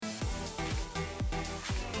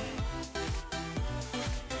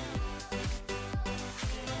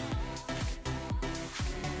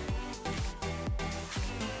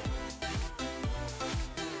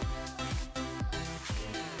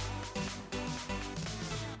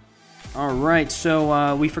All right,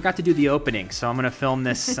 so we forgot to do the opening, so I'm going to film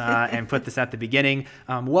this and put this at the beginning.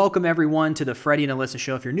 Welcome, everyone, to the Freddie and Alyssa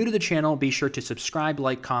Show. If you're new to the channel, be sure to subscribe,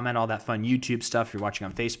 like, comment, all that fun YouTube stuff. If you're watching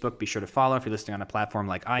on Facebook, be sure to follow. If you're listening on a platform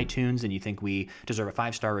like iTunes and you think we deserve a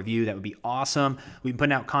 5-star review, that would be awesome. We've been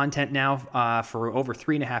putting out content now for over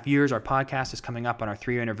 3.5 years. Our podcast is coming up on our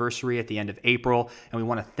 3-year anniversary at the end of April, and we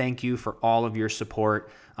want to thank you for all of your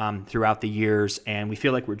support throughout the years, and we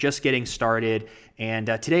feel like we're just getting started. And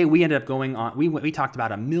today we ended up going on, we talked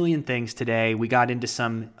about a million things today. We got into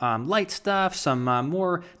some light stuff, some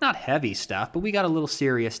more, not heavy stuff, but we got a little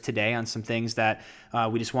serious today on some things that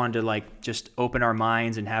we just wanted to just open our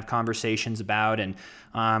minds and have conversations about. And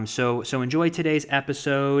so enjoy today's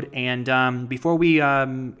episode. And before we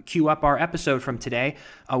cue up our episode from today,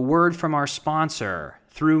 a word from our sponsor.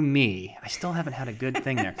 Through me. I still haven't had a good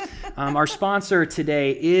thing there. Our sponsor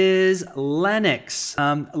today is Lennox.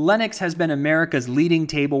 Lennox has been America's leading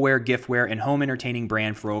tableware, giftware, and home entertaining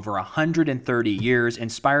brand for over 130 years.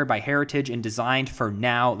 Inspired by heritage and designed for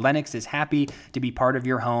now, Lennox is happy to be part of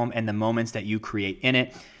your home and the moments that you create in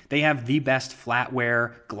it. They have the best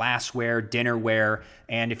flatware, glassware, dinnerware,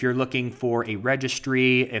 and if you're looking for a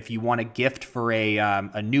registry, if you want a gift for a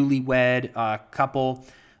newlywed couple,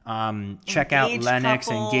 check out Lennox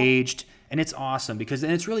Engaged, and it's awesome because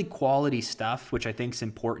it's really quality stuff, which I think is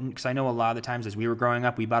important, because I know a lot of the times as we were growing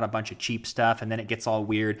up, we bought a bunch of cheap stuff and then it gets all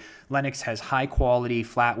weird. Lennox has high quality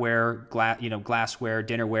flatware, glassware,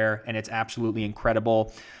 dinnerware, and it's absolutely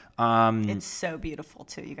incredible. It's so beautiful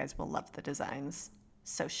too. You guys will love the designs.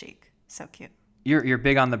 So chic, so cute. You're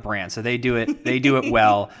big on the brand, so they do it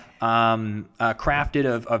well. Crafted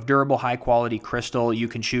of durable, high-quality crystal. You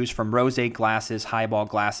can choose from rosé glasses, highball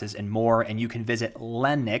glasses, and more. And you can visit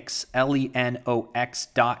Lennox, Lenox.com.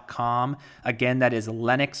 Again, that is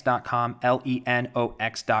Lennox.com,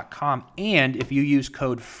 Lenox.com. And if you use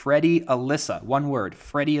code Freddie Alyssa, one word,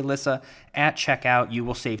 Freddie Alyssa, at checkout, you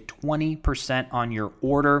will save 20% on your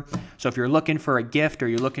order. So if you're looking for a gift or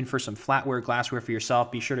you're looking for some flatware, glassware for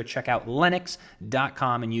yourself, be sure to check out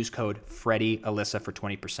Lennox.com and use code Freddie Alyssa for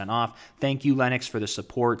 20% off. Thank you, Lennox, for the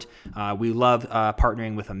support. We love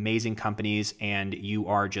partnering with amazing companies, and you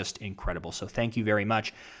are just incredible. So thank you very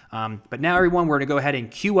much. But now, everyone, we're going to go ahead and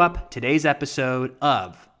cue up today's episode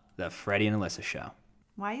of the Freddie and Alyssa Show.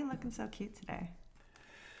 Why are you looking so cute today?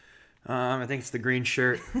 I think it's the green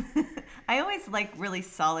shirt. I always like really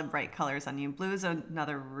solid, bright colors on you. Blue is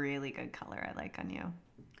another really good color I like on you.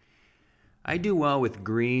 I do well with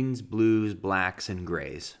greens, blues, blacks, and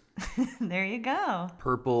grays. There you go.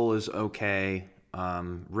 Purple is okay.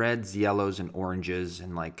 Reds, yellows, and oranges,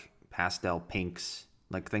 and pastel pinks,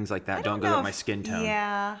 things like that don't go with my skin tone.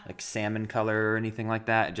 Yeah. Like salmon color or anything like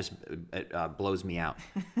that. It blows me out.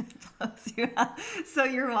 Blows you out. So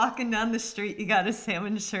you're walking down the street, you got a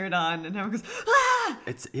salmon shirt on, and everyone goes, ah!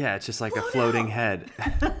 It's just like a floating head.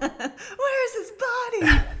 Where's his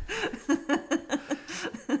body?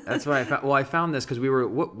 That's why I found. Well, I found this because we were.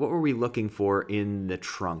 What were we looking for in the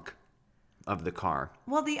trunk of the car?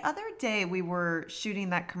 Well, the other day we were shooting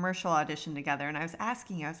that commercial audition together, and I was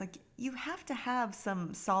asking you. I was like, you have to have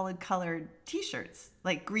some solid colored T-shirts,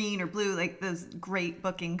 like green or blue, like those great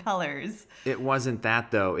booking colors. It wasn't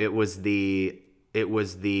that though. It was the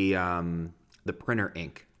printer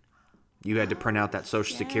ink. You had to print out that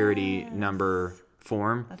Social Security number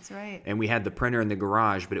form. That's right. And we had the printer in the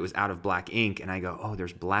garage, but it was out of black ink. And I go, oh,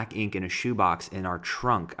 there's black ink in a shoebox in our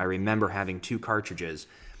trunk. I remember having 2 cartridges.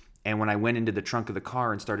 And when I went into the trunk of the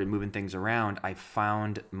car and started moving things around, I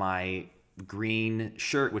found my green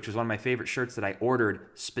shirt, which was one of my favorite shirts that I ordered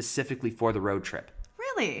specifically for the road trip.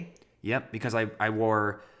 Really? Yep, because I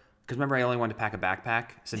wore... Because remember, I only wanted to pack a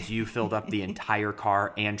backpack. Since you filled up the entire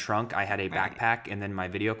car and trunk, I had a backpack and then my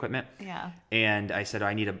video equipment. Yeah. And I said,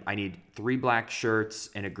 I need 3 black shirts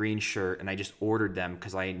and a green shirt. And I just ordered them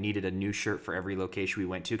because I needed a new shirt for every location we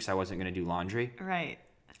went to because I wasn't going to do laundry. Right.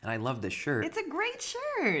 And I love this shirt. It's a great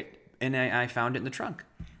shirt. And I found it in the trunk.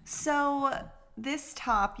 So this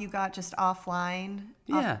top you got just offline?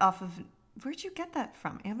 Yeah. Off of... Where'd you get that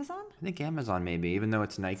from? Amazon? I think Amazon maybe, even though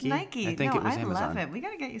it's Nike. It's Nike. I think it was Amazon. I love it. We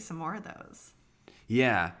got to get you some more of those.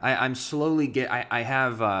 Yeah, I'm slowly I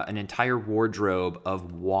have an entire wardrobe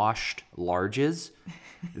of washed larges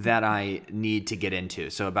that I need to get into.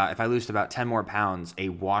 So if I lose about 10 more pounds, a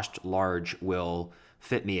washed large will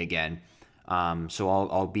fit me again. So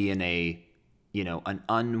I'll be in an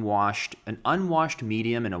unwashed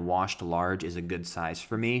medium, and a washed large is a good size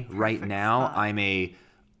for me. Perfect right now, spot. I'm a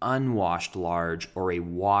unwashed large or a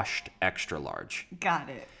washed extra large. Got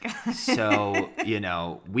it. So,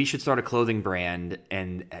 we should start a clothing brand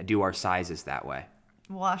and do our sizes that way.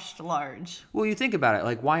 washed large. Well, you think about it,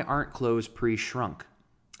 like, why aren't clothes pre-shrunk?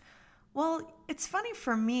 Well, it's funny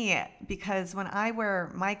for me because when I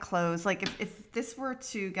wear my clothes, like if this were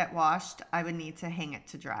to get washed, I would need to hang it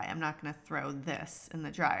to dry. I'm not going to throw this in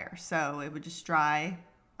the dryer. So it would just dry.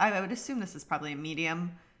 I would assume this is probably a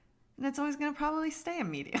medium, and it's always going to probably stay a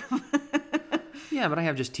medium. Yeah, but I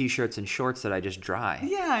have just t-shirts and shorts that I just dry.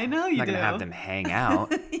 Yeah, I know you do. I'm not going to have them hang out.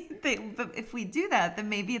 But if we do that, then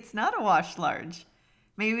maybe it's not a wash large.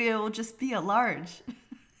 Maybe it will just be a large.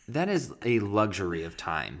 That is a luxury of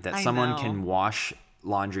time that someone can wash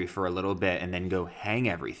laundry for a little bit and then go hang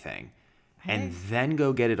everything and then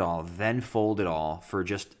go get it all, then fold it all for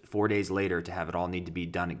just 4 days later to have it all need to be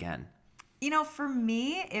done again. You know, for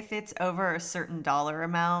me, if it's over a certain dollar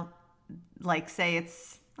amount, like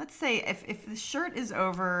let's say if the shirt is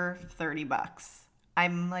over $30,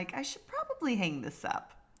 I'm like, I should probably hang this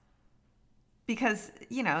up because,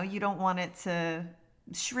 you don't want it to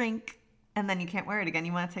shrink and then you can't wear it again.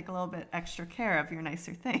 You want to take a little bit extra care of your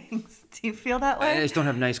nicer things. Do you feel that way? I just don't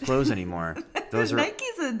have nice clothes anymore. Those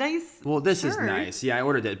Nike's a nice Well, this shirt. is nice. Yeah, I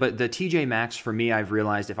ordered it. But the TJ Maxx, for me, I've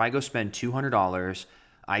realized if I go spend $200,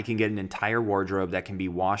 I can get an entire wardrobe that can be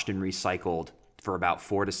washed and recycled for about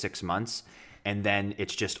 4 to 6 months. And then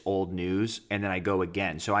it's just old news. And then I go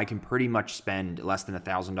again. So I can pretty much spend less than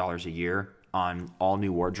 $1,000 a year on all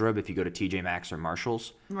new wardrobe if you go to TJ Maxx or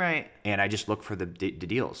Marshall's. Right. And I just look for the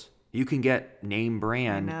deals. You can get name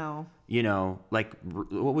brand. I know. Like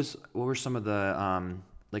what were some of the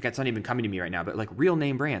like that's not even coming to me right now, but like real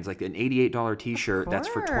name brands, like an $88 t-shirt that's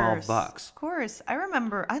for $12. Of course. I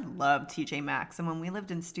remember I loved TJ Maxx, and when we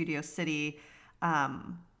lived in Studio City,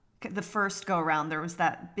 the first go around there was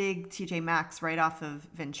that big TJ Maxx right off of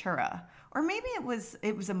Ventura. Or maybe it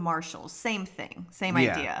was a Marshall's, same thing, same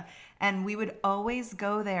idea. And we would always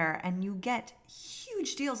go there and you get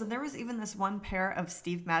huge deals. And there was even this one pair of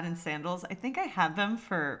Steve Madden sandals. I think I had them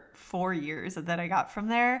for 4 years that I got from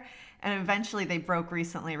there. And eventually they broke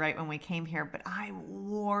recently right when we came here, but I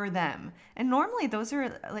wore them. And normally those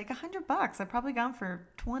are like $100. I probably got them for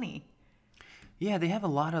 20. Yeah, they have a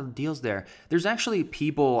lot of deals there. There's actually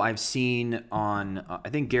people I've seen on, I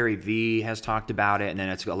think Gary Vee has talked about it, and then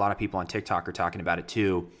it's a lot of people on TikTok are talking about it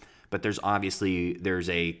too. But there's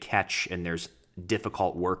a catch and there's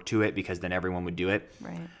difficult work to it because then everyone would do it.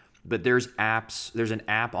 Right. But there's an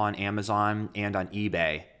app on Amazon and on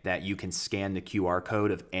eBay that you can scan the QR code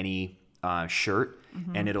of any shirt,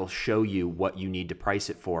 and it'll show you what you need to price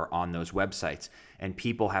it for on those websites. And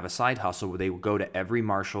people have a side hustle where they will go to every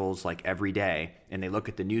Marshall's like every day and they look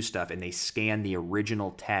at the new stuff and they scan the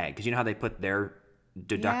original tag. Because you know how they put their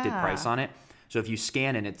deducted price on it? So if you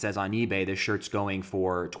scan and it says on eBay, this shirt's going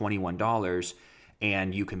for $21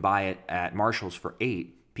 and you can buy it at Marshall's for $8.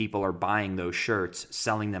 People are buying those shirts,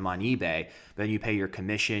 selling them on eBay. Then you pay your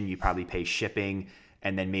commission, you probably pay shipping,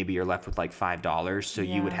 and then maybe you're left with like $5. So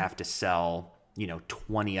you would have to sell,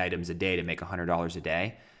 20 items a day to make $100 a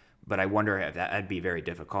day. But I wonder if that'd be very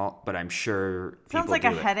difficult, but I'm sure people sounds like do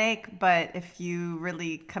a it. headache, but if you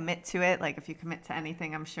really commit to it, like if you commit to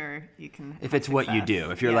anything, I'm sure you can. If it's what you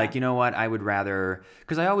do, if you're like, you know what, I would rather,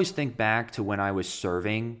 because I always think back to when I was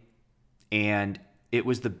serving and it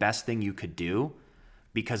was the best thing you could do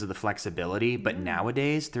because of the flexibility. But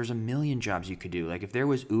nowadays there's a million jobs you could do. Like if there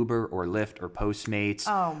was Uber or Lyft or Postmates,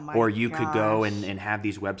 or you could go and have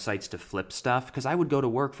these websites to flip stuff. Because I would go to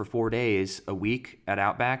work for 4 days a week at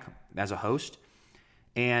Outback as a host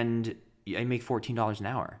and I make $14 an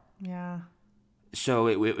hour. Yeah. So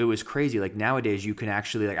it was crazy. Like nowadays you can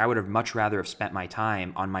actually, like I would have much rather have spent my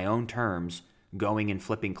time on my own terms going and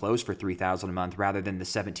flipping clothes for $3,000 a month rather than the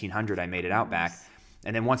 $1,700 I made at Outback.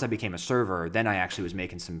 And then once I became a server, then I actually was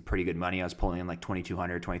making some pretty good money. I was pulling in like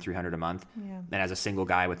 $2,200, $2,300 a month. Yeah. And as a single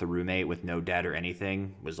guy with a roommate with no debt or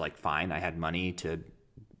anything, was like fine. I had money to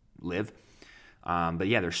live. But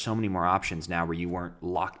yeah, there's so many more options now where you weren't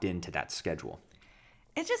locked into that schedule.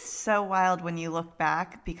 It's just so wild when you look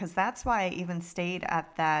back, because that's why I even stayed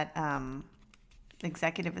at that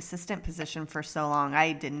executive assistant position for so long.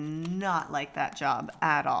 I did not like that job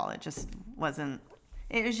at all. It just wasn't.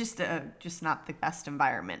 It was just not the best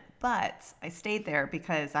environment. But I stayed there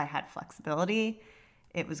because I had flexibility.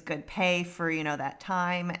 It was good pay for, that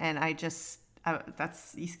time. And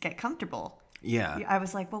you get comfortable. Yeah. I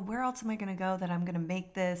was like, well, where else am I going to go that I'm going to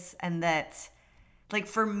make this? And that, like,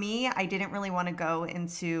 for me, I didn't really want to go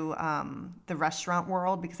into the restaurant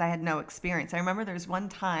world because I had no experience. I remember there was one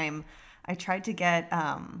time I tried to get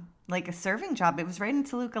like a serving job. It was right in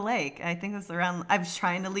Toluca Lake. I think it was I was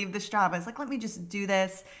trying to leave this job. I was like, let me just do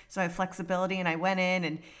this so I have flexibility. And I went in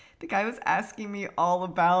and the guy was asking me all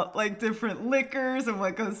about like different liquors and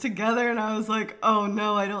what goes together. And I was like, oh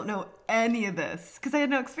no, I don't know any of this because I had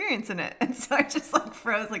no experience in it. And so I just like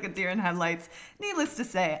froze like a deer in headlights. Needless to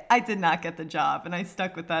say, I did not get the job, and I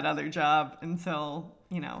stuck with that other job until,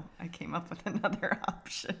 I came up with another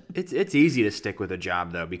option. It's easy to stick with a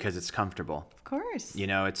job though, because it's comfortable. Of course.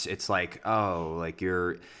 It's like, oh, like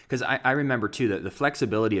because I remember too that the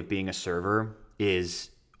flexibility of being a server is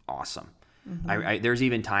awesome. Mm-hmm. There's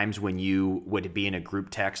even times when you would be in a group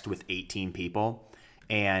text with 18 people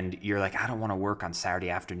and you're like, I don't want to work on Saturday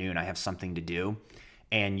afternoon. I have something to do.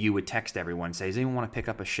 And you would text everyone, say, does anyone want to pick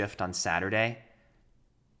up a shift on Saturday?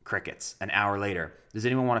 Crickets. An hour later, does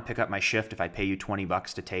anyone want to pick up my shift if I pay you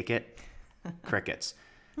 $20 to take it? Crickets.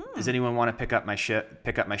 Does anyone want to pick up my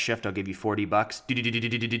shift? I'll give you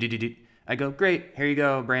 $40. I go, great. Here you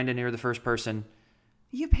go, Brandon. You're the first person.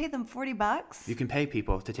 You pay them $40? You can pay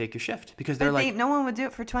people to take your shift because but they're like, no one would do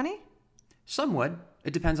it for 20? Some would.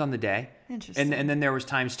 It depends on the day. Interesting. And then there was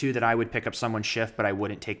times too that I would pick up someone's shift, but I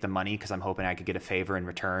wouldn't take the money because I'm hoping I could get a favor in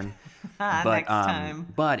return. Next time.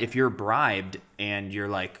 But if you're bribed and you're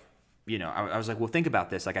like, I was like, well, think about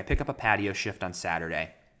this. Like, I pick up a patio shift on Saturday.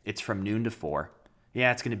 It's from noon to 4.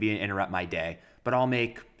 Yeah, it's going to interrupt my day, but I'll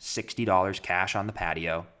make $60 cash on the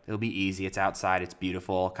patio. It'll be easy. It's outside. It's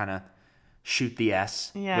beautiful. Kind of shoot the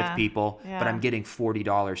S with people, but I'm getting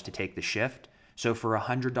 $40 to take the shift. So for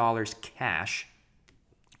 $100 cash,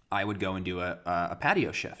 I would go and do a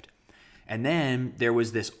patio shift. And then there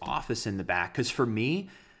was this office in the back, because for me,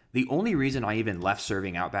 the only reason I even left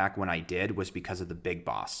serving out back when I did was because of the big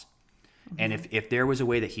boss. Mm-hmm. And if there was a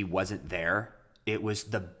way that he wasn't there, it was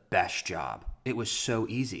the best job. It was so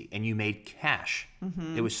easy, and you made cash.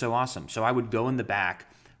 Mm-hmm. It was so awesome. So I would go in the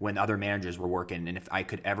back when other managers were working, and if I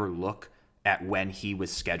could ever look at when he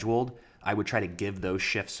was scheduled, I would try to give those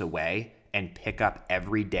shifts away and pick up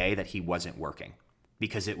every day that he wasn't working,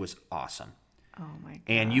 because it was awesome. Oh my god!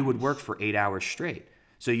 And you would work for 8 hours straight.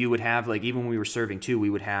 So you would have, like, even when we were serving too, we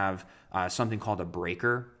would have something called a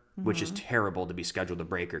breaker, which is terrible to be scheduled a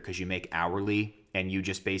breaker because you make hourly, and you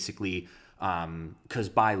just basically, because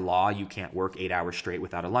by law you can't work 8 hours straight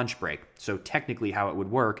without a lunch break. So technically how it would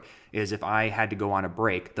work is if I had to go on a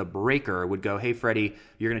break, the breaker would go, hey Freddie,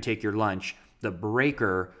 you're going to take your lunch. The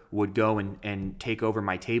breaker would go and take over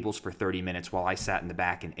my tables for 30 minutes while I sat in the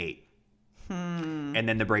back and ate. And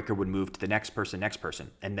then the breaker would move to the next person.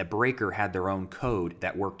 And the breaker had their own code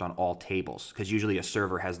that worked on all tables, because usually a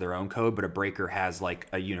server has their own code, but a breaker has like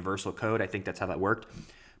a universal code. I think that's how that worked.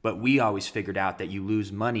 But we always figured out that you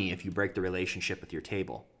lose money if you break the relationship with your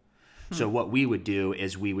table. So what we would do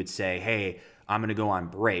is we would say, hey, I'm going to go on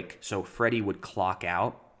break. So Freddie would clock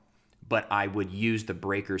out, but I would use the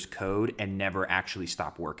breaker's code and never actually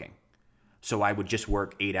stop working. So I would just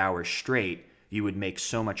work 8 hours straight. You would make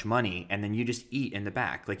so much money, and then you just eat in the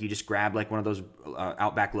back. Like, you just grab like one of those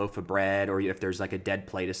Outback loaf of bread, or if there's like a dead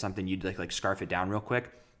plate of something, you'd like scarf it down real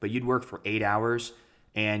quick. But you'd work for 8 hours,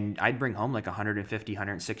 and I'd bring home like $150,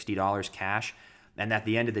 $160 cash. And at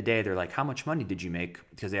the end of the day, they're like, how much money did you make?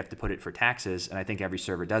 Because they have to put it for taxes. And I think every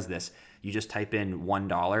server does this. You just type in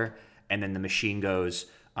 $1, and then the machine goes,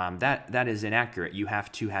 that is inaccurate. You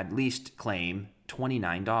have to at least claim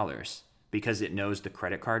 $29 because it knows the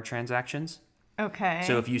credit card transactions. Okay.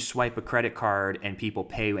 So if you swipe a credit card and people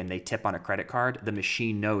pay and they tip on a credit card, the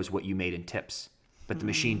machine knows what you made in tips, but the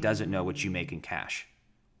machine doesn't know what you make in cash.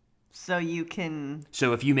 So you can...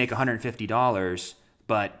 So if you make $150,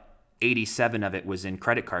 but 87 of it was in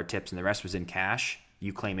credit card tips and the rest was in cash,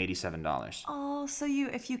 you claim $87. Oh, so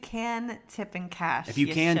if you can tip in cash, if you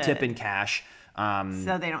can should. tip in cash...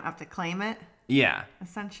 so they don't have to claim it? Yeah.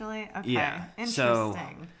 Essentially? Okay. Yeah.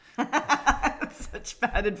 Interesting. That's such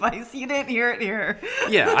bad advice. You didn't hear it here.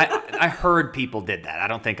 Yeah, I heard people did that. I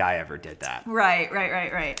don't think I ever did that.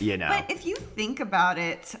 Right. You know. But if you think about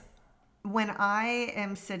it, when I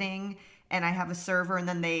am sitting and I have a server and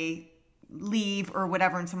then they leave or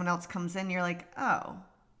whatever and someone else comes in, you're like, oh.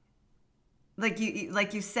 Like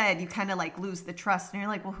you said, you kind of like lose the trust and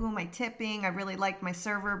you're like, well, who am I tipping? I really liked my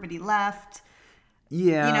server, but he left.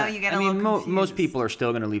 Yeah, you get a little confused. Most people are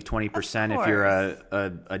still going to leave 20% if you're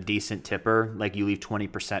a decent tipper. Like, you leave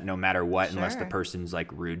 20% no matter what, Sure. unless the person's like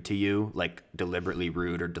rude to you, like deliberately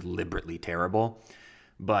rude or deliberately terrible.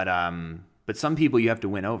 But some people you have to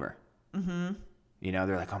win over. Mm-hmm. You know,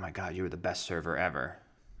 they're like, oh my God, you were the best server ever.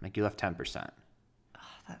 Like, you left 10%. Oh,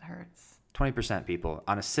 that hurts. 20% people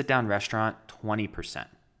on a sit-down restaurant. 20%.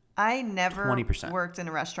 I never 20%. worked in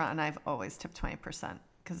a restaurant and I've always tipped 20%.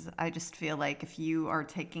 Because I just feel like if you are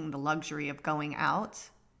taking the luxury of going out,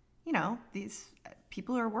 you know, these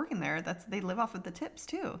people who are working there, they live off of the tips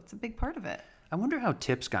too. It's a big part of it. I wonder how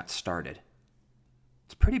tips got started.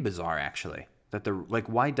 It's pretty bizarre, actually. That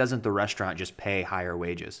why doesn't the restaurant just pay higher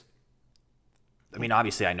wages? I mean,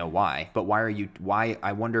 obviously I know why, but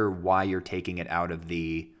I wonder why you're taking it out of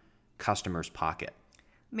the customer's pocket.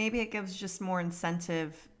 Maybe it gives just more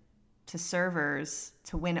incentive to servers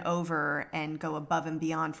to win over and go above and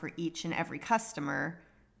beyond for each and every customer,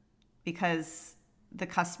 because the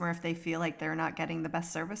customer, if they feel like they're not getting the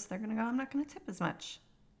best service, they're going to go, I'm not going to tip as much.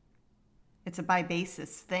 It's a by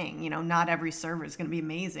basis thing. Not every server is going to be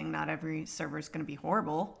amazing. Not every server is going to be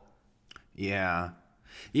horrible. Yeah.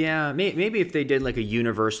 Yeah, maybe if they did like a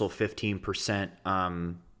universal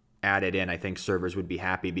 15% added in, I think servers would be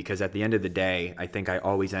happy, because at the end of the day, I think I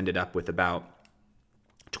always ended up with about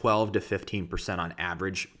 12 to 15% on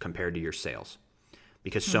average compared to your sales,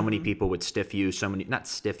 because so many people would not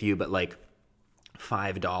stiff you, but like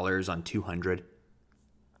 $5 on 200.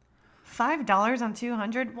 $5 on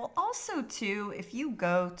 200. Well, also too, if you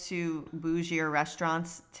go to bougier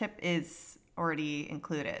restaurants, tip is already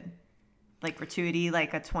included. Like gratuity,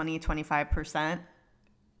 like a 20-25%.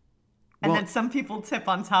 And then some people tip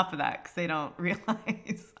on top of that because they don't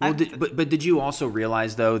realize. Well, but did you also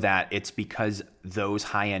realize, though, that it's because those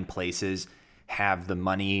high-end places have the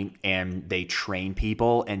money and they train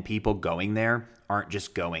people, and people going there aren't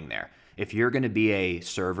just going there. If you're going to be a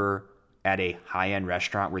server at a high-end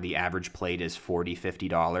restaurant where the average plate is $40,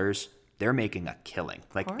 $50, they're making a killing,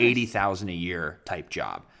 like $80,000 a year type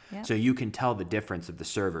job. Yep. So you can tell the difference of the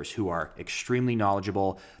servers who are extremely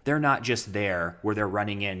knowledgeable. They're not just there where they're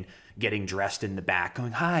running in, getting dressed in the back,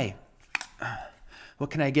 going, hi, what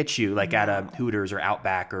can I get you? Like at a Hooters or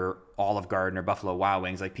Outback or Olive Garden or Buffalo Wild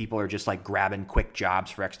Wings. Like people are just like grabbing quick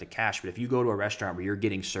jobs for extra cash. But if you go to a restaurant where you're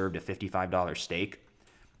getting served a $55 steak,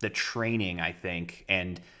 the training, I think,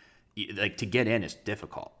 and like to get in is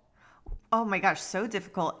difficult. Oh my gosh, so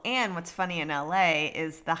difficult. And what's funny in LA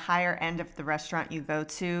is the higher end of the restaurant you go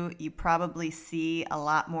to, you probably see a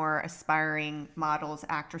lot more aspiring models,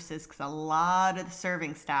 actresses, because a lot of the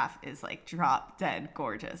serving staff is like drop dead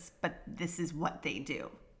gorgeous. But this is what they do.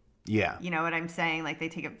 Yeah. You know what I'm saying? Like they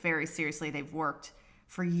take it very seriously. They've worked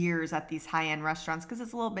for years at these high end restaurants because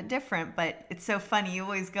it's a little bit different. But it's so funny. You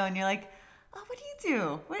always go and you're like, oh, what do you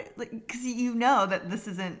do? Because you know that this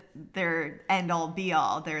isn't their end all be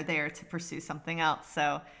all. They're there to pursue something else.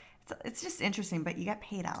 So it's just interesting, but you get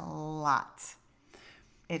paid a lot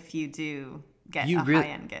if you do get a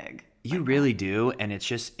high-end gig. You really do. And it's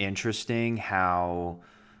just interesting how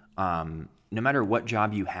no matter what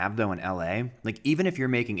job you have, though, in LA, like even if you're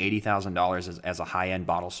making $80,000 as a high-end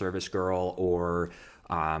bottle service girl or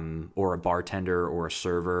a bartender or a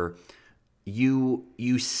server,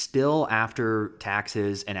 you still, after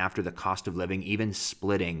taxes and after the cost of living, even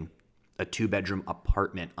splitting a 2-bedroom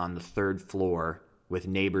apartment on the 3rd floor with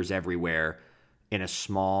neighbors everywhere in a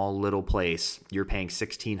small little place, you're paying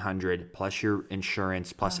 $1,600 plus your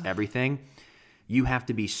insurance plus everything. You have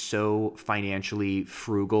to be so financially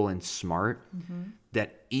frugal and smart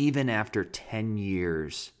that even after 10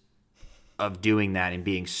 years of doing that and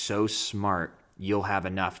being so smart, you'll have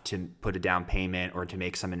enough to put a down payment or to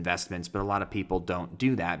make some investments. But a lot of people don't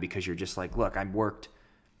do that because you're just like, look, I've worked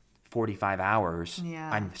 45 hours. Yeah.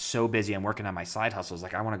 I'm so busy. I'm working on my side hustles.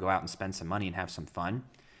 Like I want to go out and spend some money and have some fun.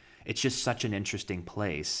 It's just such an interesting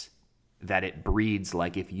place that it breeds.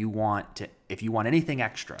 Like if you want anything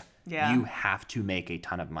extra, you have to make a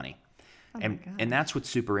ton of money. And that's what's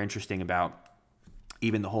super interesting about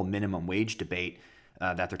even the whole minimum wage debate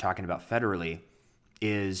that they're talking about federally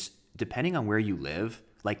is, depending on where you live,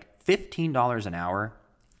 like $15 an hour,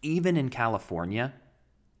 even in California,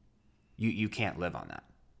 you can't live on that.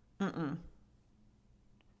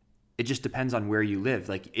 It just depends on where you live.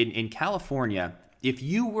 Like in California, if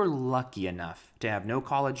you were lucky enough to have no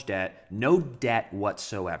college debt, no debt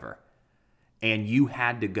whatsoever, and you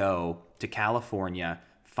had to go to California,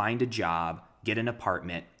 find a job, get an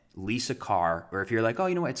apartment, lease a car, or if you're like, oh,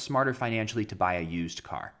 you know what, it's smarter financially to buy a used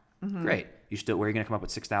car. Great. Where are you going to come up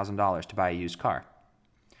with $6,000 to buy a used car?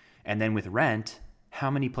 And then with rent,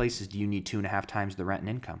 how many places do you need 2.5 times the rent and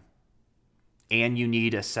income? And you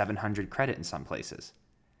need a 700 credit in some places.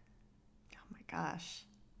 Oh my gosh.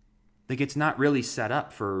 Like it's not really set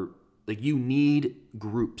up for, like you need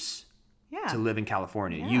groups to live in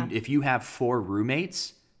California. Yeah. If you have 4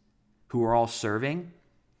 roommates who are all serving,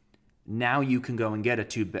 now you can go and get a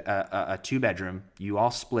 2-bedroom. You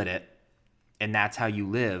all split it. And that's how you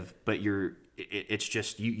live, but it's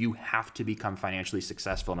just, you have to become financially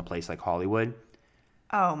successful in a place like Hollywood.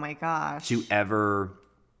 Oh my gosh. But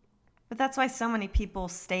that's why so many people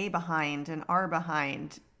stay behind and are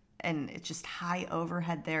behind, and it's just high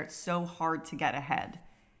overhead there. It's so hard to get ahead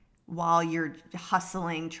while you're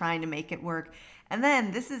hustling, trying to make it work. And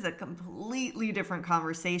then this is a completely different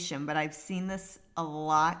conversation, but I've seen this a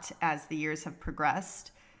lot as the years have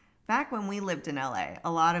progressed. Back when we lived in LA,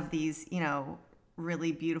 a lot of these,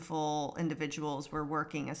 really beautiful individuals were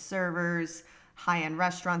working as servers, high-end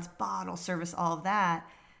restaurants, bottle service, all of that.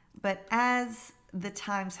 But as the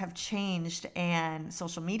times have changed and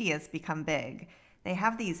social media has become big, they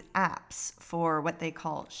have these apps for what they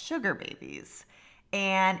call sugar babies.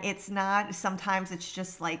 And it's not, sometimes it's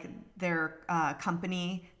just like their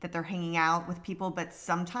company that they're hanging out with people, but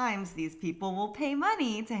sometimes these people will pay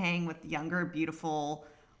money to hang with younger, beautiful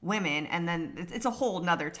women. And then it's a whole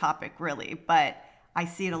nother topic, really. But I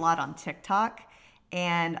see it a lot on TikTok.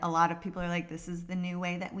 And a lot of people are like, this is the new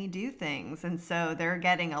way that we do things. And so they're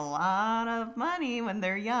getting a lot of money when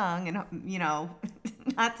they're young. And,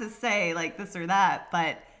 not to say like this or that,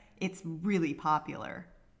 but it's really popular.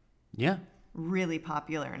 Yeah. Really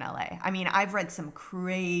popular in LA. I mean, I've read some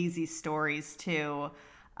crazy stories too.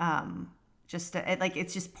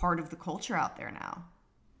 It's just part of the culture out there now.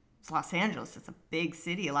 It's Los Angeles. It's a big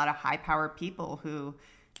city. A lot of high-powered people who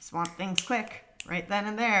just want things quick right then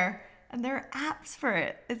and there. And there are apps for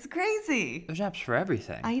it. It's crazy. There's apps for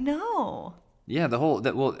everything. I know. Yeah, but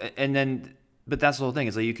that's the whole thing.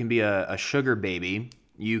 It's like you can be a sugar baby.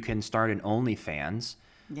 You can start an OnlyFans.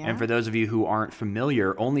 Yeah. And for those of you who aren't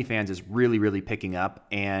familiar, OnlyFans is really, really picking up.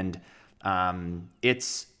 And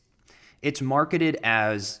it's marketed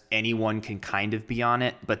as anyone can kind of be on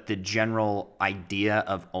it. But the general idea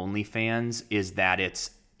of OnlyFans is that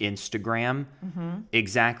it's Instagram,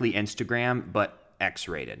 exactly Instagram, but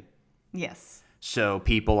X-rated. Yes. So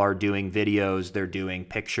people are doing videos, they're doing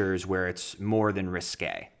pictures where it's more than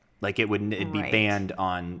risque. Like it'd be banned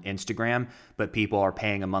on Instagram, but people are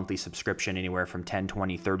paying a monthly subscription anywhere from $10,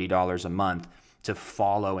 $20, $30 a month to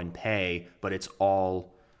follow and pay, but it's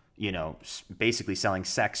all, basically selling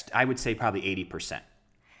sex. I would say probably 80%.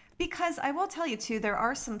 Because I will tell you too, there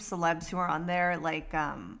are some celebs who are on there, like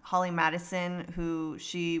Holly Madison, who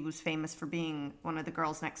she was famous for being one of the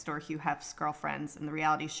girls next door, Hugh Hef's girlfriends in the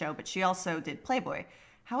reality show, but she also did Playboy.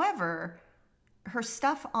 However, her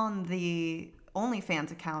stuff on the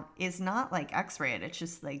OnlyFans account is not like X-rated. It's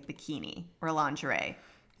just like bikini or lingerie.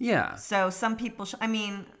 Yeah. So some people,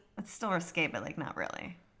 it's still risque, but like not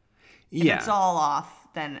really. Yeah. If it's all off,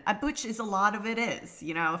 then, which is a lot of it is,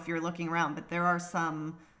 if you're looking around. But there are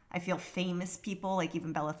some, I feel, famous people, like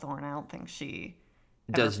even Bella Thorne. I don't think she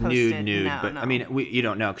does nude, but no. I mean, you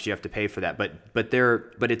don't know because you have to pay for that. But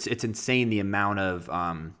it's insane the amount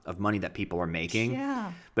of money that people are making.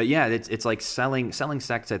 Yeah. But yeah, it's like selling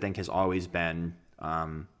sex. I think has always been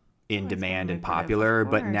in demand and popular.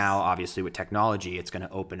 But now, obviously, with technology, it's going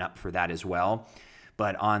to open up for that as well.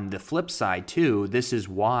 But on the flip side too, this is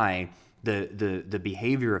why the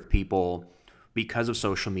behavior of people, because of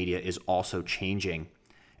social media, is also changing,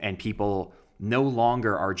 and people no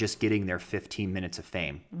longer are just getting their 15 minutes of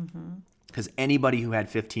fame. Because anybody who had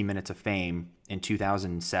 15 minutes of fame in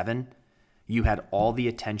 2007, you had all the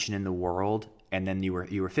attention in the world, and then you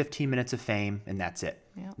were 15 minutes of fame, and that's it.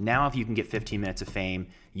 Yep. Now, if you can get 15 minutes of fame,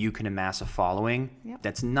 you can amass a following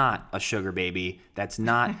that's not a sugar baby, that's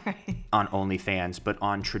not on OnlyFans, but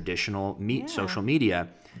on traditional social media,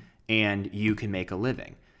 and you can make a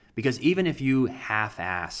living. Because even if you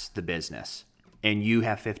half-ass the business, and you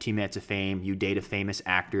have 15 minutes of fame, you date a famous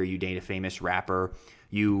actor, you date a famous rapper,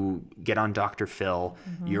 you get on Dr. Phil,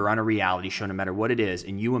 you're on a reality show, no matter what it is,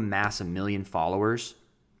 and you amass 1 million followers,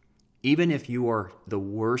 even if you are the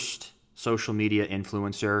worst social media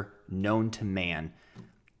influencer known to man,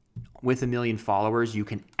 with 1 million followers, you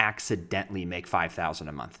can accidentally make $5,000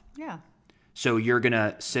 a month. Yeah. So you're going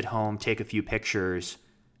to sit home, take a few pictures,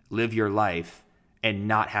 live your life, and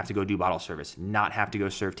not have to go do bottle service, not have to go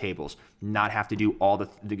serve tables, not have to do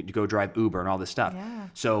go drive Uber and all this stuff. Yeah.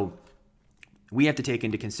 So we have to take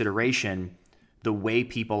into consideration the way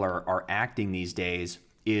people are acting these days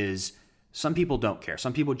is some people don't care.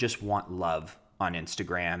 Some people just want love on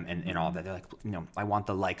Instagram and all that. They're like, I want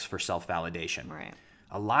the likes for self-validation. Right.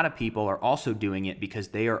 A lot of people are also doing it because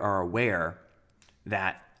they are aware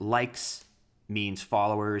that likes means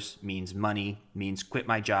followers, means money, means quit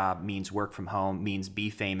my job, means work from home, means be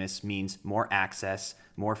famous, means more access,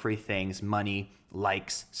 more free things, money,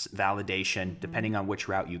 likes, validation, depending on which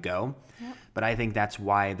route you go. Yep. But I think that's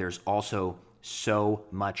why there's also so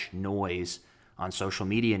much noise on social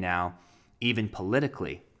media now, even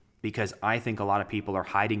politically, because I think a lot of people are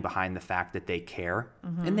hiding behind the fact that they care,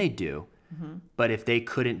 and they do. But if they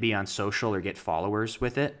couldn't be on social or get followers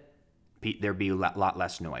with it, there'd be a lot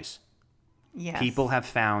less noise. Yes. People have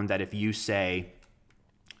found that if you say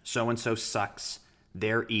so-and-so sucks,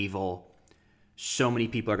 they're evil. So many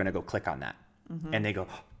people are going to go click on that. And they go,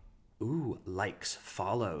 ooh, likes,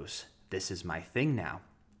 follows. This is my thing now.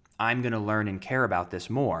 I'm going to learn and care about this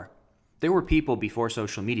more. There were people before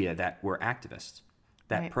social media that were activists,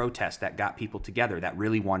 that protest, that got people together, that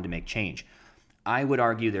really wanted to make change. I would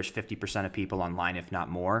argue there's 50% of people online, if not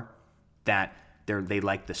more, that they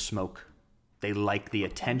like the smoke. They like the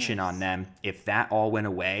attention on them. If that all went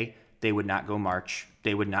away, they would not go march.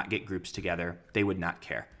 They would not get groups together. They would not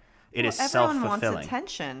care. It is self-fulfilling. Everyone wants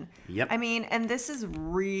attention. Yep. I mean, and this is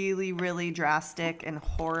really, really drastic and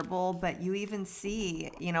horrible, but you even see,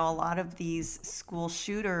 a lot of these school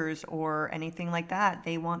shooters or anything like that,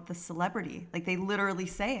 they want the celebrity. Like, they literally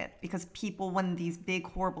say it because people, when these big,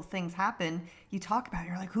 horrible things happen, you talk about it,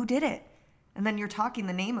 you're like, who did it? And then you're talking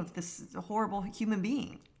the name of this horrible human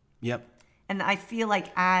being. Yep. And I feel like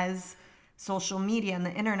as social media and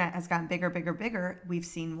the internet has gotten bigger, bigger, bigger, we've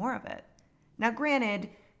seen more of it. Now, granted,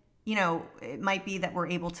 it might be that we're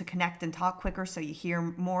able to connect and talk quicker, so you hear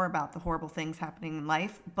more about the horrible things happening in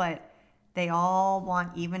life, but they all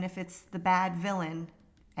want, even if it's the bad villain,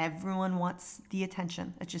 everyone wants the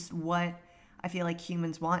attention. It's just what I feel like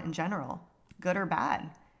humans want in general, good or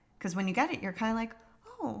bad. Because when you get it, you're kind of like,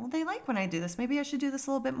 oh, they like when I do this. Maybe I should do this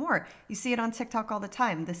a little bit more. You see it on TikTok all the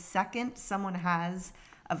time. The second someone has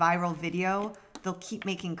a viral video, they'll keep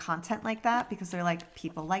making content like that because they're like,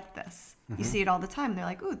 people like this. You see it all the time. They're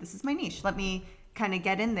like, ooh, this is my niche. Let me kind of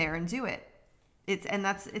get in there and do it. It's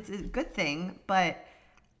a good thing, but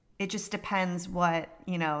it just depends what,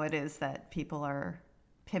 it is that people are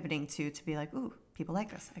pivoting to be like, ooh, people like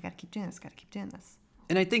this. I got to keep doing this.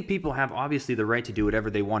 And I think people have obviously the right to do whatever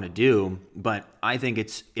they want to do, but I think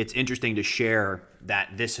it's interesting to share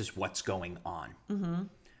that this is what's going on.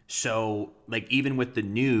 So, like, even with the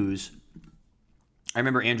news, I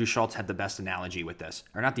remember Andrew Schultz had the best analogy with this,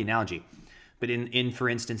 or not the analogy, but in for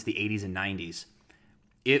instance, the 80s and 90s,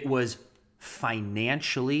 it was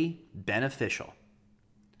financially beneficial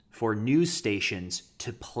for news stations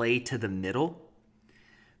to play to the middle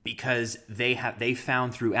because they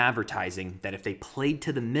found through advertising that if they played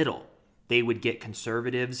to the middle, they would get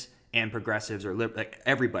conservatives and progressives or like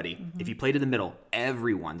everybody. If you play to the middle,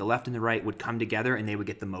 everyone, the left and the right, would come together and they would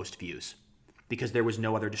get the most views because there was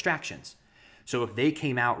no other distractions. So if they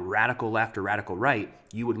came out radical left or radical right,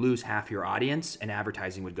 you would lose half your audience and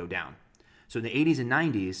advertising would go down. So in the 80s and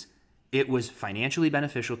 90s, it was financially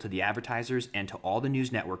beneficial to the advertisers and to all the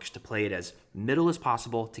news networks to play it as middle as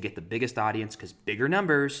possible to get the biggest audience because bigger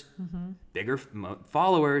numbers, bigger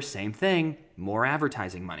followers, same thing, more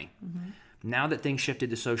advertising money. Now that things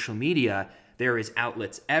shifted to social media, there is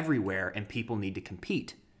outlets everywhere and people need to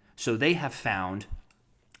compete. So they have found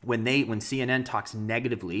when CNN talks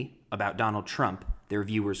negatively about Donald Trump, their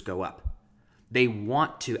viewers go up. They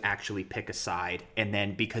want to actually pick a side, and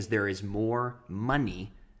then because there is more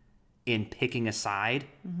money in picking a side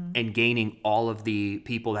and gaining all of the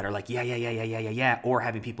people that are like, yeah, or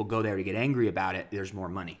having people go there to get angry about it, there's more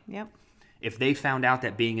money. Yep. If they found out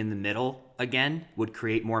that being in the middle again would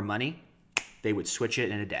create more money, they would switch it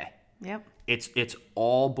in a day. Yep. It's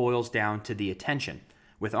all boils down to the attention.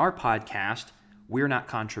 With our podcast, we're not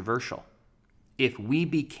controversial. If we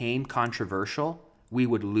became controversial, we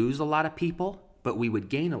would lose a lot of people, but we would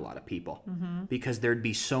gain a lot of people because there'd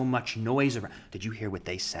be so much noise around. Did you hear what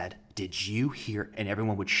they said? Did you hear? And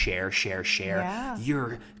everyone would share. Yeah.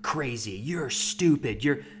 You're crazy. You're stupid.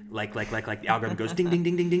 You're like the algorithm goes ding, ding,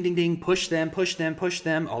 ding, ding, ding, ding, ding. Push them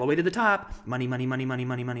all the way to the top.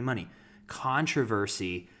 Money.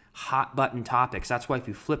 Controversy, hot button topics. That's why if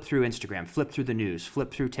you flip through Instagram, flip through the news,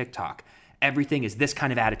 flip through TikTok, everything is this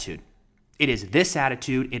kind of attitude. It is this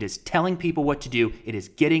attitude. It is telling people what to do. It is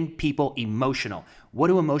getting people emotional. What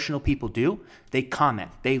do emotional people do? They comment.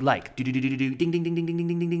 They like. Ding, ding, ding, ding, ding, ding, ding,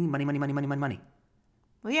 ding, ding. Money.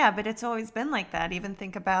 Well, yeah, but it's always been like that. Even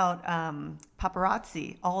think about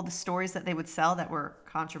paparazzi. All the stories that they would sell that were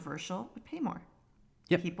controversial would pay more.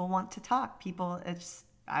 Yep. People want to talk.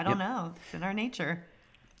 I don't know. It's in our nature.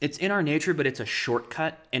 It's in our nature, but it's a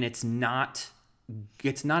shortcut, and it's not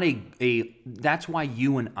a that's why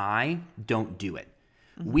you and I don't do it.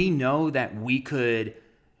 We know that we could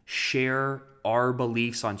share our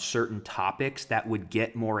beliefs on certain topics that would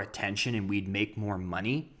get more attention and we'd make more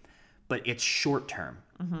money, but it's short term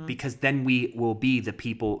because then we will be the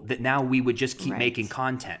people that now we would just keep making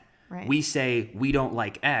content. Right. We say we don't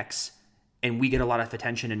like X and we get a lot of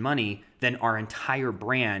attention and money, then our entire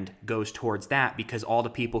brand goes towards that because all the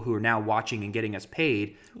people who are now watching and getting us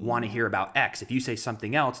paid want to hear about X. If you say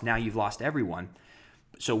something else, now you've lost everyone.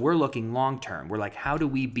 So we're looking long term. We're like, how do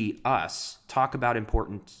we be us, talk about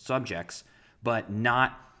important subjects, but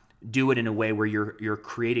not do it in a way where you're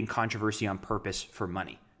creating controversy on purpose for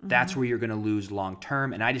money. That's where you're going to lose long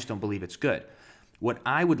term, and I just don't believe it's good. What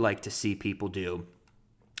I would like to see people do,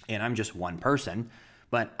 and I'm just one person,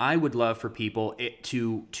 but I would love for people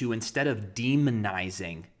to instead of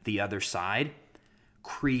demonizing the other side,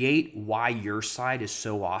 create why your side is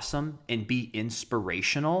so awesome and be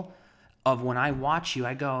inspirational. Of when I watch you,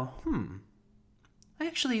 I go,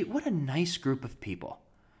 actually, what a nice group of people.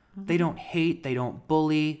 They don't hate, they don't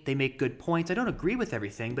bully, they make good points. I don't agree with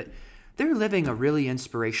everything, but they're living a really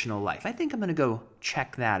inspirational life. I think I'm going to go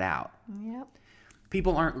check that out. Yep.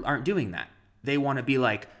 People aren't doing that. They want to be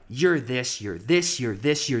like, you're this, you're this, you're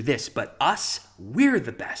this, you're this. But us, we're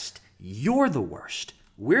the best. You're the worst.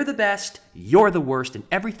 We're the best. You're the worst. And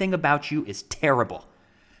everything about you is terrible.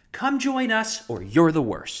 Come join us or you're the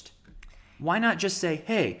worst. Why not just say,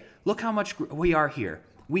 hey, look how much we are here.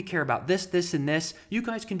 We care about this, this, and this. You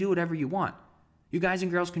guys can do whatever you want. You guys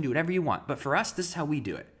and girls can do whatever you want. But for us, this is how we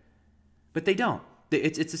do it. But they don't.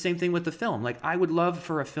 It's the same thing with the film. Like, I would love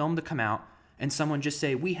for a film to come out and someone just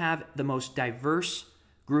say, we have the most diverse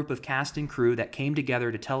group of cast and crew that came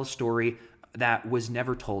together to tell a story that was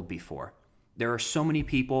never told before. There are so many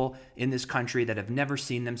people in this country that have never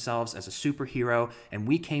seen themselves as a superhero, and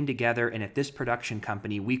we came together, and at this production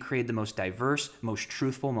company, we created the most diverse, most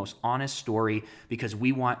truthful, most honest story because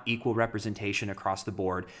we want equal representation across the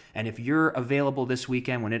board. And if you're available this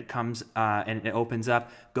weekend when it comes and it opens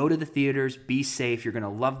up, go to the theaters, be safe. You're going to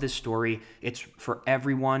love this story. It's for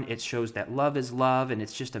everyone. It shows that love is love, and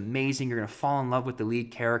it's just amazing. You're going to fall in love with the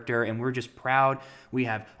lead character, and we're just proud. We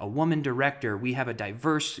have a woman director. We have a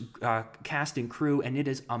diverse cast and crew, and it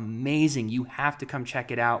is amazing. You have to come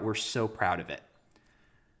check it out. We're so proud of it.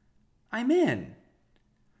 I'm in.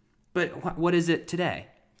 But what is it today?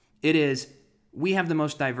 It is, we have the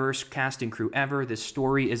most diverse cast and crew ever. This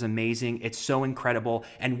story is amazing. It's so incredible,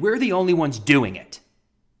 and we're the only ones doing it.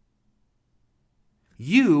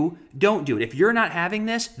 You don't do it. If you're not having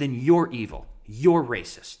this, then you're evil. You're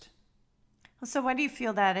racist. So why do you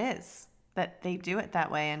feel that is? That they do it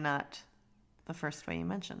that way and not the first way you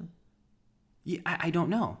mentioned? Yeah, I don't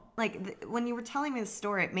know. Like, when you were telling me the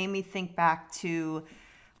story, it made me think back to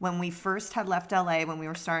when we first had left LA, when we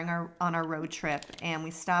were starting on our road trip, and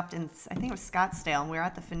we stopped in, I think it was Scottsdale, and we were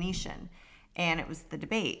at the Phoenician, and it was the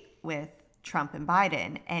debate with Trump and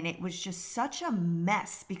Biden, and it was just such a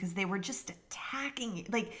mess because they were just attacking,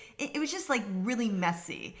 like, it was just like really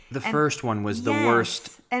messy. The first one was the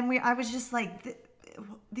worst. And I was just like,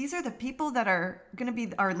 these are the people that are going to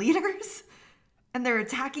be our leaders, and they're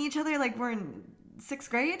attacking each other like we're in 6th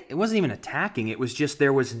grade. It wasn't even attacking. It was just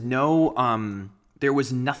there was no there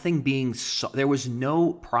was nothing being there was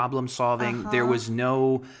no problem solving. There was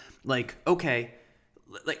no like, okay,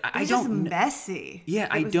 like I don't just messy. Yeah,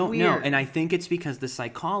 I don't know. And I think it's because the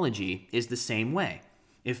psychology is the same way.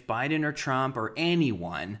 If Biden or Trump or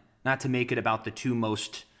anyone, not to make it about the two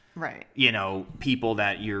most right, people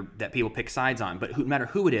that people pick sides on, but no matter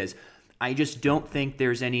who it is, I just don't think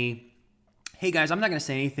there's any, hey guys, I'm not going to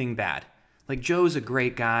say anything bad. Like, Joe's a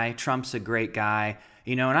great guy, Trump's a great guy,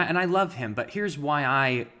 and I love him, but here's why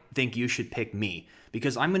I think you should pick me,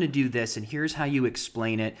 because I'm going to do this, and here's how you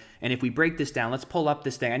explain it. And if we break this down, let's pull up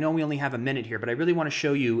this thing. I know we only have a minute here, but I really want to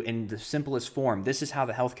show you in the simplest form. This is how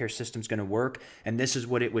the healthcare system's going to work, and this is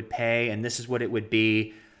what it would pay, and this is what it would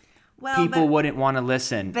be. Well, people wouldn't want to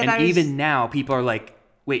listen. And even now, people are like,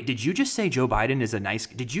 wait, did you just say Joe Biden is a nice...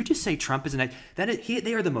 Did you just say Trump is a nice...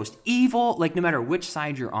 They are the most evil, like, no matter which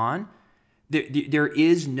side you're on, there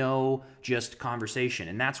is no just conversation.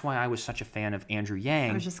 And that's why I was such a fan of Andrew Yang.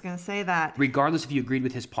 I was just going to say that. Regardless if you agreed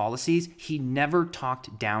with his policies, he never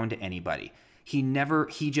talked down to anybody. He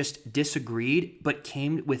just disagreed, but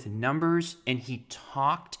came with numbers, and he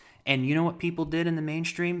talked. And you know what people did in the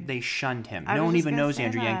mainstream? They shunned him. No one even knows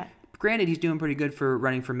Andrew Yang. Granted, he's doing pretty good for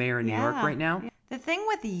running for mayor in New York right now. The thing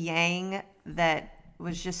with Yang that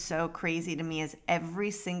was just so crazy to me is every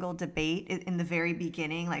single debate in the very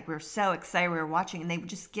beginning, like, we were so excited, we were watching, and they would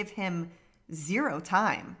just give him zero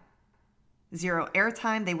time, zero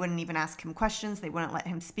airtime. They wouldn't even ask him questions. They wouldn't let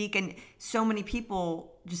him speak. And so many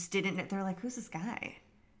people just didn't, they're like, who's this guy?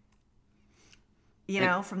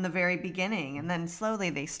 From the very beginning. And then slowly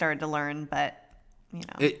they started to learn, but,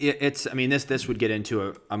 it's, I mean, this would get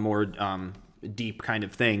into a more deep kind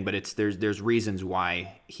of thing, but there's reasons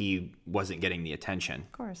why he wasn't getting the attention.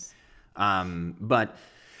 Of course. But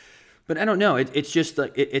I don't know. It's just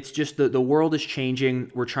like the world is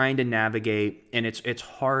changing. We're trying to navigate, and it's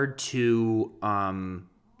hard to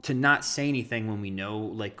not say anything when we know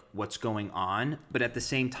like what's going on. But at the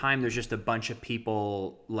same time, there's just a bunch of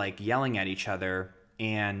people like yelling at each other,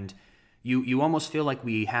 and you almost feel like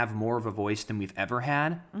we have more of a voice than we've ever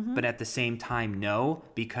had, but at the same time, no,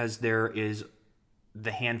 because there is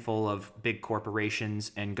the handful of big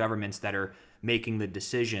corporations and governments that are making the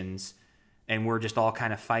decisions, and we're just all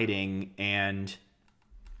kind of fighting. And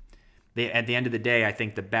at the end of the day, I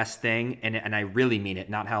think the best thing, and I really mean it,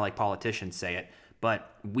 not how like politicians say it,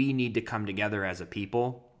 but we need to come together as a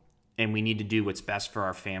people, and we need to do what's best for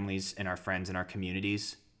our families and our friends and our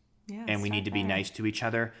communities. Yeah, and we need to be nice to each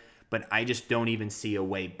other. But I just don't even see a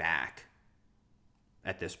way back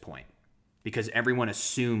at this point, because everyone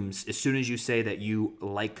assumes as soon as you say that you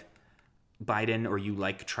like Biden or you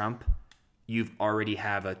like Trump, you've already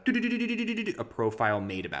have a profile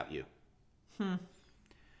made about you.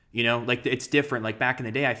 You know, like it's different. Like back in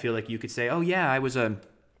the day, I feel like you could say, "Oh yeah, I was a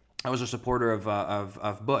supporter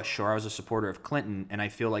of Bush, or I was a supporter of Clinton," and I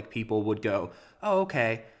feel like people would go, "Oh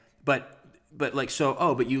okay," but like so.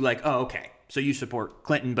 Oh, but you like, oh okay. So you support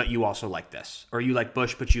Clinton, but you also like this. Or you like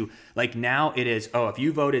Bush, but you like now it is, oh, if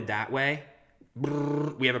you voted that way,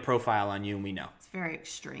 we have a profile on you and we know. It's very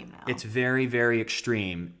extreme now. It's very, very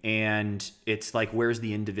extreme. And it's like, where's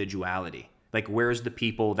the individuality? Like, where's the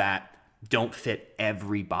people that don't fit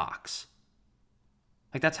every box?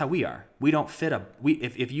 Like, that's how we are. We don't fit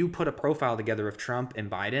if you put a profile together of Trump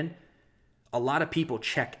and Biden, a lot of people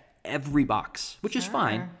check every box, which is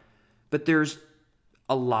fine. But there's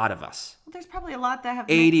a lot of us. Well, there's probably a lot that have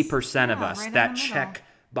 80% of us right that check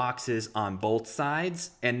boxes on both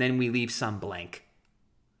sides, and then we leave some blank.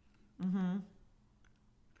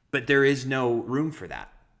 But there is no room for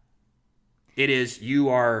that. It is, you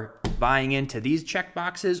are buying into these check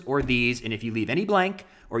boxes or these, and if you leave any blank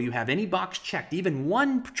or you have any box checked, even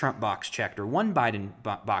one Trump box checked or one Biden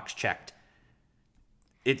box checked,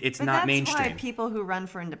 it's but not mainstream. That's why people who run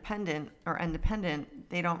for independent,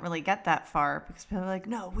 they don't really get that far, because people are like,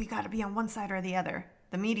 no, we got to be on one side or the other.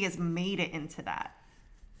 The media's made it into that.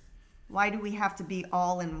 Why do we have to be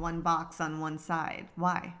all in one box on one side?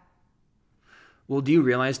 Why? Well, do you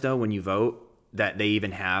realize though, when you vote, that they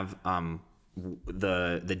even have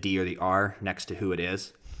the D or the R next to who it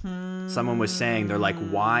is? Someone was saying, they're like,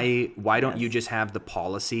 why don't you just have the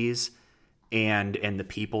policies and the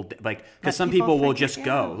people, like, because some people will just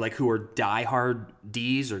go, like, who are diehard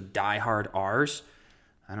D's or diehard R's.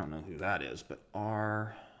 I don't know who that is, but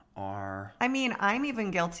R. I mean, I'm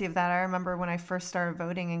even guilty of that. I remember when I first started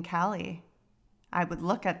voting in Cali, I would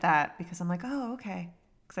look at that because I'm like, oh, okay.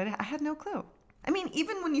 Because I had no clue. I mean,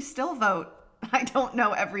 even when you still vote, I don't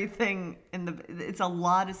know everything it's a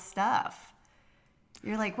lot of stuff.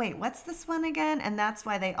 You're like, wait, what's this one again? And that's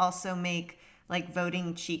why they also make like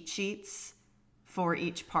voting cheat sheets for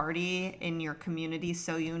each party in your community,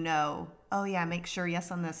 so you know, oh yeah, make sure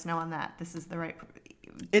yes on this, no on that. This is the right,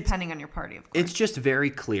 depending on your party, of course. It's just very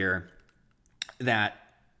clear that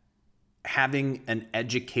having an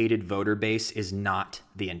educated voter base is not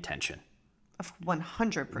the intention. Of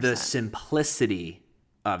 100%. The simplicity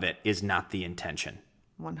of it is not the intention.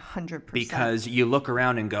 100%. Because you look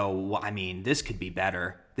around and go, well, I mean, this could be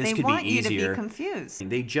better. This could be easier. They want you to be confused.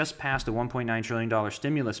 They just passed a $1.9 trillion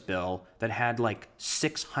stimulus bill that had like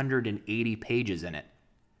 680 pages in it.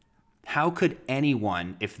 How could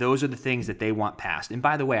anyone, if those are the things that they want passed, and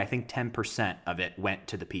by the way, I think 10% of it went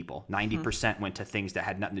to the people. 90% went to things that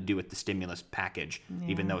had nothing to do with the stimulus package,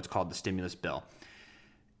 even though it's called the stimulus bill.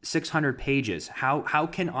 600 pages. How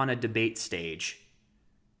can on a debate stage,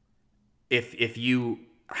 if you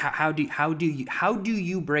how do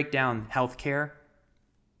you break down healthcare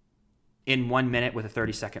in 1 minute with a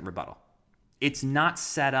 30-second rebuttal? It's not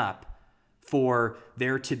set up for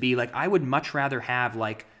there to be like, I would much rather have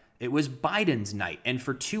like, it was Biden's night, and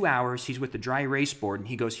for 2 hours he's with the dry erase board and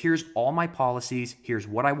he goes, here's all my policies, here's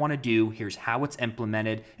what I want to do, here's how it's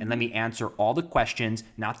implemented, and let me answer all the questions,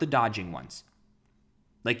 not the dodging ones.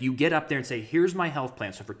 Like, you get up there and say, here's my health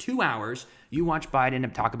plan. So for 2 hours, you watch Biden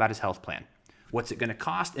and talk about his health plan. What's it going to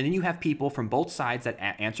cost? And then you have people from both sides that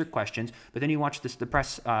answer questions. But then you watch the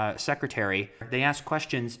press secretary. They ask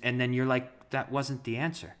questions, and then you're like, that wasn't the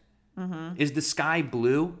answer. Is the sky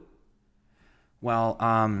blue? Well,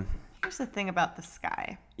 here's the thing about the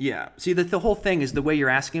sky. Yeah. See, the whole thing is the way you're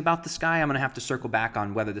asking about the sky. I'm going to have to circle back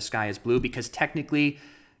on whether the sky is blue, because technically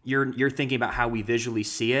you're thinking about how we visually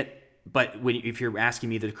see it. But if you're asking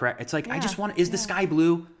me the correct, it's like, I just want, is the sky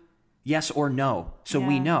blue? Yes or no. So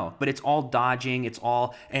we know, but it's all dodging. It's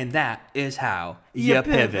all, and that is how you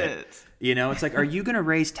pivot. You know, it's like, are you going to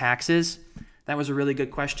raise taxes? That was a really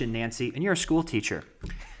good question, Nancy. And you're a school teacher.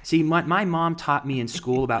 See, my mom taught me in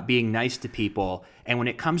school about being nice to people. And when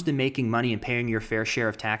it comes to making money and paying your fair share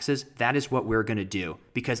of taxes, that is what we're going to do.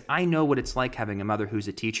 Because I know what it's like having a mother who's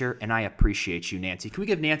a teacher, and I appreciate you, Nancy. Can we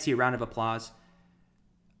give Nancy a round of applause?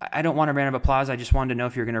 I don't want a round of applause. I just wanted to know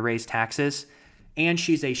if you're going to raise taxes. And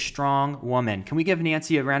she's a strong woman. Can we give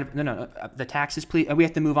Nancy a round of... No, the taxes, please. We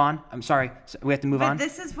have to move on. I'm sorry. We have to move on. But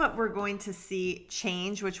this is what we're going to see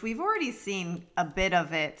change, which we've already seen a bit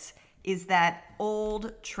of it, is that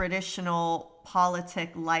old traditional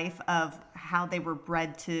politic life of how they were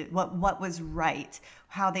bred to, what was right,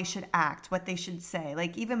 how they should act, what they should say.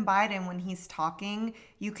 Like even Biden, when he's talking,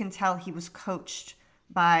 you can tell he was coached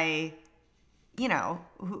by...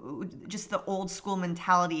 just the old school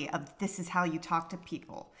mentality of this is how you talk to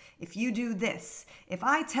people. If you do this, if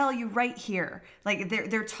I tell you right here, like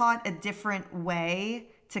they're taught a different way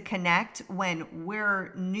to connect when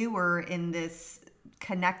we're newer in this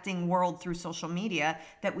connecting world through social media,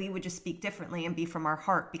 that we would just speak differently and be from our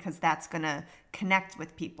heart because that's going to connect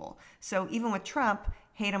with people. So even with Trump,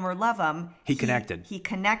 hate him or love him, he connected. He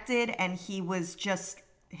connected and he was just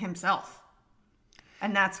himself.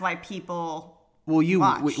 And that's why people... Well,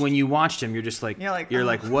 when you watched him, you're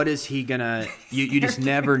like, what is he gonna? You just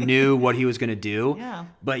never knew what he was gonna do. Yeah.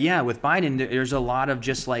 But yeah, with Biden, there's a lot of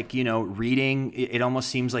just like reading. It almost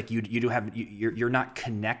seems like you're not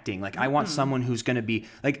connecting. Like I want someone who's gonna be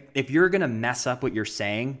like, if you're gonna mess up what you're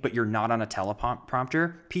saying, but you're not on a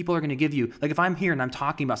teleprompter, people are gonna give you like, if I'm here and I'm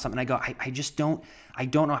talking about something, I go, I just don't. I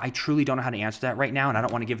don't know. I truly don't know how to answer that right now, and I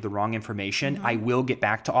don't want to give the wrong information. I will get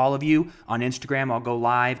back to all of you on Instagram. I'll go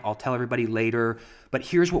live. I'll tell everybody later. But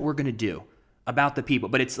here's what we're going to do about the people.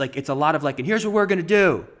 But it's a lot of like, and here's what we're going to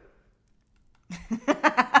do.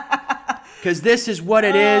 Because this is what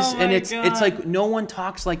it is, and it's like no one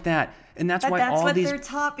talks like that. And that's why all what these... they're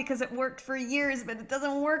taught because it worked for years, but it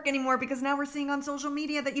doesn't work anymore because now we're seeing on social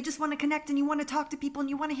media that you just want to connect and you want to talk to people and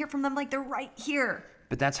you want to hear from them like they're right here.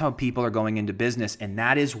 But that's how people are going into business, and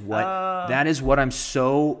that is what I'm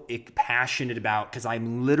so passionate about, because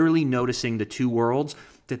I'm literally noticing the two worlds,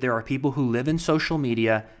 that there are people who live in social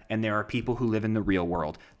media and there are people who live in the real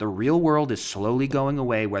world. The real world is slowly going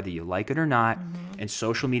away, whether you like it or not, and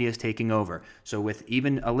social media is taking over. So with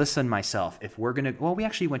even Alyssa and myself, if we're going to... Well, we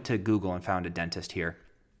actually went to Google and found a dentist here.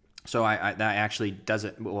 So that actually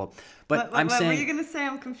doesn't... Well, but I'm saying... What were you going to say?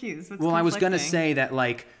 I'm confused. What's I was going to say that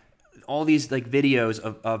like... all these like videos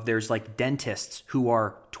of there's like dentists who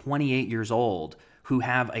are 28 years old who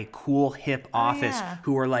have a cool hip office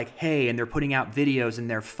who are like, hey, and they're putting out videos and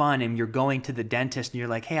they're fun, and you're going to the dentist and you're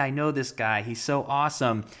like, hey, I know this guy, he's so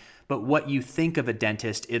awesome. But what you think of a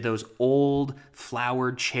dentist is those old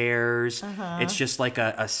flowered chairs. It's just like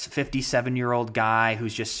a 57-year-old guy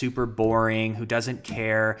who's just super boring, who doesn't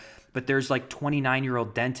care. But there's like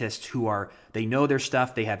 29-year-old dentists who they know their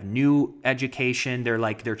stuff. They have new education.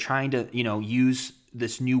 They're trying to, use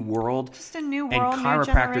this new world. Just a new world, and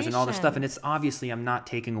chiropractors and all this stuff. And it's obviously, I'm not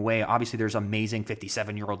taking away. Obviously, there's amazing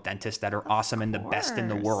 57-year-old dentists that are awesome and the best in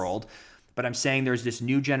the world. But I'm saying there's this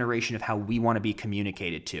new generation of how we want to be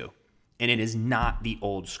communicated to. And it is not the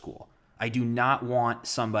old school. I do not want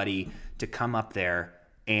somebody to come up there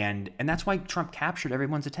and that's why Trump captured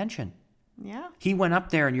everyone's attention. Yeah. He went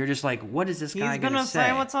up there and you're just like, what is this guy going to say? He's going to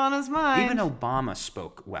say what's on his mind. Even Obama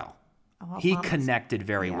spoke well. He connected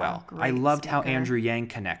very well. I loved how Andrew Yang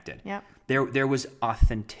connected. Yep. There was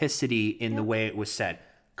authenticity in the way it was said.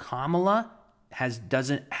 Kamala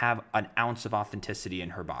doesn't have an ounce of authenticity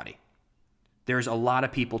in her body. There's a lot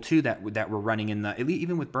of people too that were running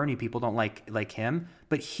even with Bernie, people don't like him,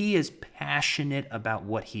 but he is passionate about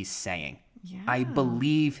what he's saying. Yeah. I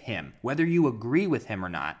believe him. Whether you agree with him or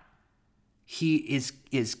not, he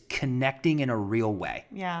is connecting in a real way.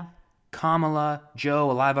 Yeah. Kamala,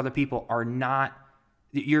 Joe, a lot of other people are not.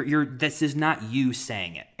 This is not you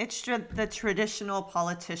saying it. It's the traditional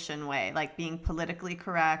politician way, like being politically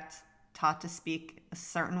correct, taught to speak a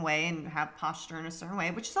certain way and have posture in a certain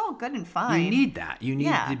way, which is all good and fine. You need that. You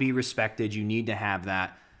need to be respected. You need to have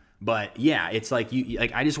that. But yeah, it's like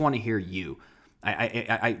I just want to hear you.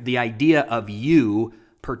 The idea of you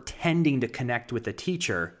pretending to connect with the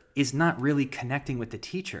teacher is not really connecting with the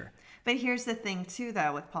teacher. But here's the thing too,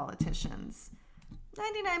 though, with politicians.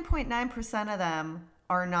 99.9% of them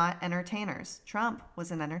are not entertainers. Trump was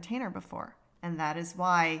an entertainer before, and that is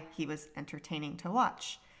why he was entertaining to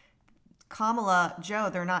watch. Kamala, Joe,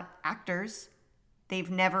 they're not actors. They've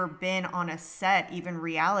never been on a set, even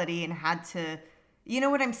reality, and had to... You know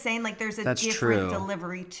what I'm saying? Like, there's a different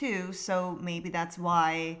delivery, too, so maybe that's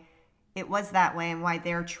why it was that way and why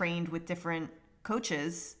they're trained with different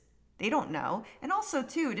coaches. They don't know. And also,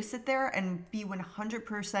 too, to sit there and be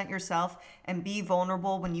 100% yourself and be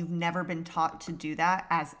vulnerable when you've never been taught to do that,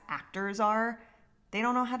 as actors are, they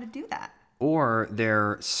don't know how to do that. Or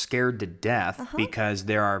they're scared to death because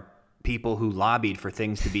there are people who lobbied for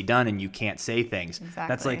things to be done and you can't say things. Exactly.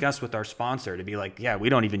 That's like us with our sponsor to be like, yeah, we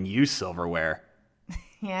don't even use silverware.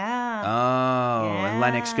 Yeah. Oh, Yeah. and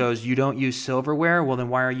Lennox goes, you don't use silverware? Well, then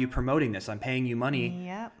why are you promoting this? I'm paying you money.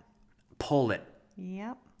 Yep. Pull it.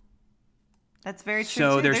 Yep. That's very true.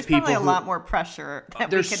 So too. there's Probably people a who- lot more pressure.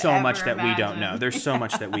 There's so much that we imagine. don't know. There's so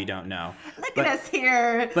much that we don't know. Look at us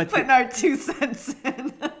here, but putting our 2 cents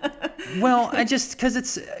in. Well,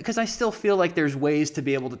 because I still feel like there's ways to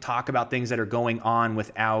be able to talk about things that are going on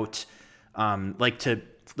without, I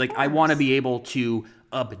want to be able to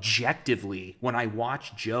objectively, when I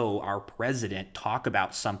watch Joe, our president, talk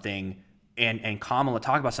about something and Kamala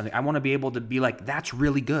talk about something, I want to be able to be like, that's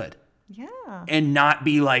really good. Yeah. And not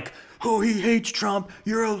be like, oh, he hates Trump,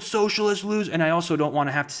 you're a socialist loser. And I also don't want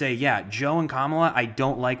to have to say, yeah, Joe and Kamala, I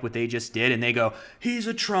don't like what they just did. And they go, he's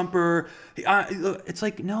a Trumper. It's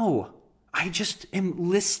like, no, I just am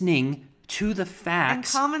listening to the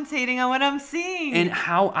facts. And commentating on what I'm seeing. And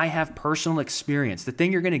how I have personal experience. The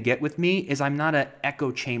thing you're going to get with me is I'm not an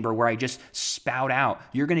echo chamber where I just spout out.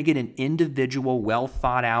 You're going to get an individual, well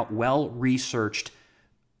thought out, well researched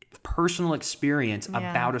personal experience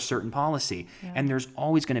about a certain policy. Yeah. And there's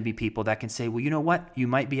always going to be people that can say, well, you know what? You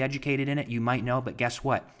might be educated in it. You might know, but guess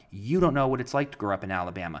what? You don't know what it's like to grow up in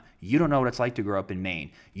Alabama. You don't know what it's like to grow up in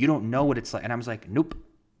Maine. You don't know what it's like. And I was like, nope,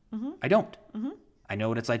 I don't. I know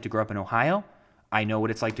what it's like to grow up in Ohio. I know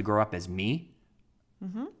what it's like to grow up as me.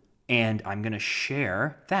 And I'm going to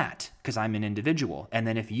share that because I'm an individual. And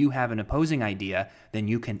then if you have an opposing idea, then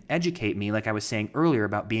you can educate me, like I was saying earlier,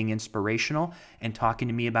 about being inspirational and talking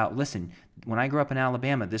to me about, listen, when I grew up in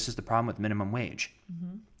Alabama, this is the problem with minimum wage.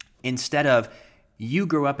 Instead of, you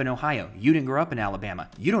grew up in Ohio. You didn't grow up in Alabama.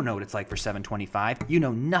 You don't know what it's like for $7.25. You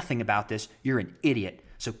know nothing about this. You're an idiot.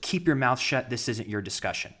 So keep your mouth shut. This isn't your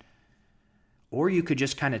discussion. Or you could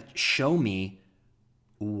just kind of show me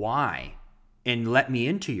why and let me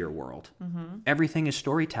into your world. Everything is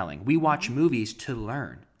storytelling. We watch movies to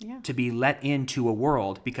learn, to be let into a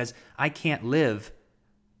world, because I can't live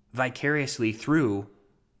vicariously through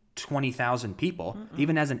 20,000 people,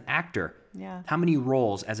 even as an actor. How many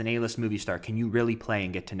roles as an A-list movie star can you really play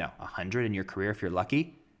and get to know? 100 in your career if you're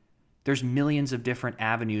lucky? There's millions of different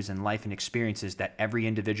avenues in life and experiences that every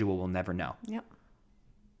individual will never know.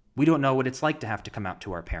 We don't know what it's like to have to come out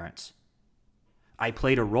to our parents. I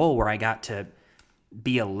played a role where I got to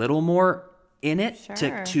be a little more in it,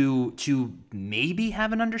 to maybe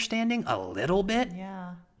have an understanding a little bit,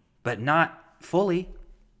 but not fully.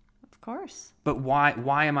 Of course. But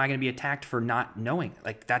why am I going to be attacked for not knowing?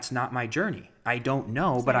 Like, that's not my journey. I don't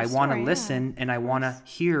know, but I want to listen and I want to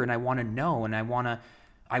hear and I want to know and I want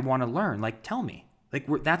to learn. Like, tell me. Like,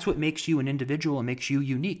 that's what makes you an individual and makes you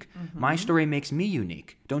unique. My story makes me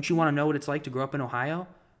unique. Don't you want to know what it's like to grow up in Ohio?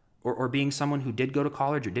 Or being someone who did go to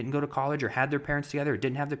college or didn't go to college or had their parents together or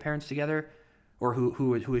didn't have their parents together, or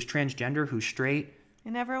who is transgender, who's straight.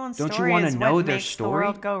 And everyone's Don't story you want is to know what their makes story? the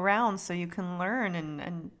world go round, so you can learn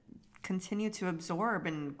and continue to absorb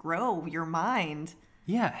and grow your mind.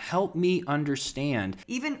 Yeah, help me understand.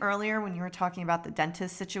 Even earlier when you were talking about the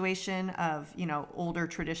dentist situation of, older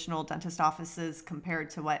traditional dentist offices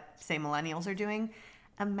compared to what, say, millennials are doing,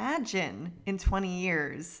 imagine in 20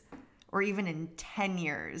 years or even in 10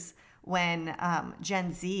 years when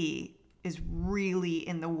Gen Z is really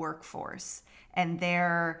in the workforce and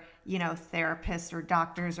they're, therapists or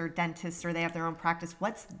doctors or dentists, or they have their own practice.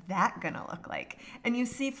 What's that going to look like? And you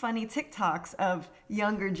see funny TikToks of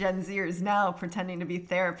younger Gen Zers now pretending to be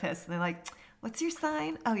therapists. And they're like, what's your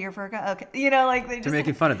sign? Oh, you're Virgo. Okay. They're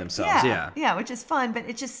making fun of themselves. Yeah, which is fun, but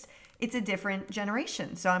it's a different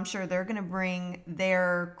generation. So I'm sure they're going to bring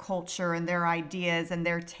their culture and their ideas and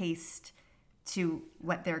their taste to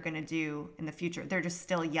what they're going to do in the future. They're just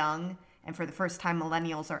still young. And for the first time,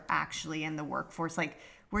 millennials are actually in the workforce, like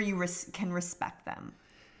where you can respect them.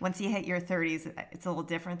 Once you hit your 30s, it's a little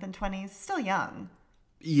different than 20s. Still young.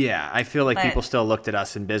 Yeah, I feel like people still looked at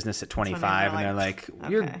us in business at 25 and they're like,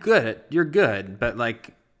 you're good. But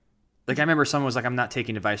like I remember someone was like, I'm not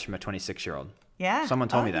taking advice from a 26-year-old. Yeah. Someone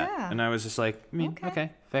told me that. Yeah. And I was just like,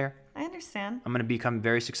 okay, fair. I understand. I'm going to become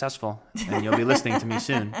very successful and you'll be listening to me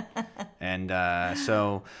soon. And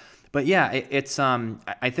but yeah, it's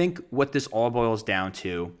I think what this all boils down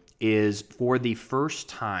to is, for the first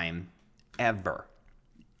time ever,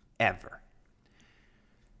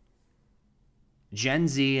 Gen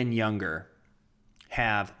Z and younger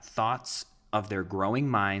have thoughts of their growing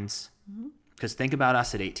minds, Because think about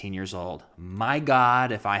us at 18 years old. My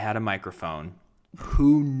God, if I had a microphone,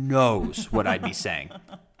 who knows what I'd be saying?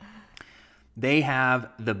 They have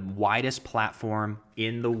the widest platform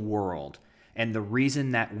in the world. And the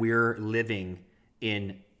reason that we're living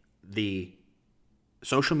in the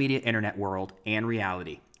social media, internet world and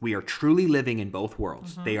reality, we are truly living in both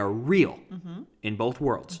worlds. They are real in both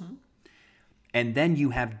worlds. And then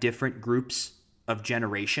you have different groups of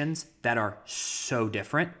generations that are so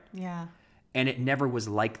different. Yeah. And it never was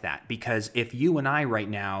like that, because if you and I right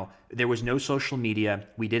now, there was no social media,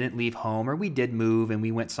 we didn't leave home, or we did move and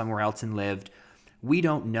we went somewhere else and lived, we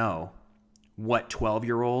don't know what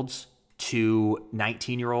 12-year-olds to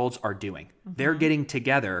 19-year-olds are doing. They're getting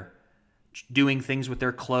together, doing things with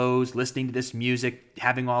their clothes, listening to this music,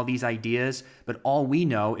 having all these ideas. But all we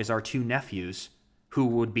know is our two nephews who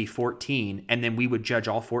would be 14, and then we would judge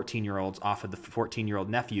all 14-year-olds off of the 14-year-old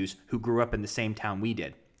nephews who grew up in the same town we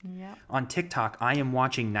did. Yep. On TikTok, I am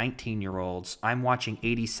watching 19-year-olds. I'm watching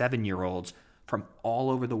 87-year-olds from all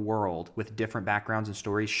over the world with different backgrounds and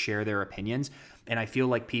stories share their opinions. And I feel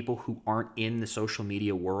like people who aren't in the social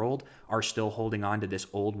media world are still holding on to this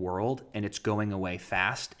old world, and it's going away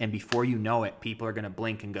fast. And before you know it, people are going to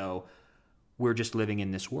blink and go, we're just living in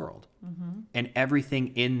this world. And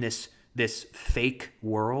everything in this fake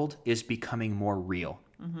world is becoming more real.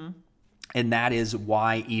 And that is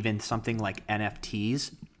why even something like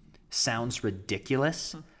NFTs sounds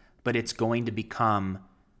ridiculous, but it's going to become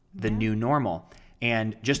the new normal.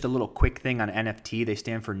 And just a little quick thing on NFT, they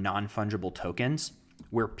stand for non-fungible tokens,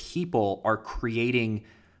 where people are creating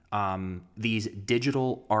these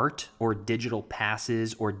digital art or digital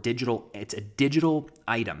passes or it's a digital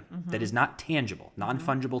item that is not tangible,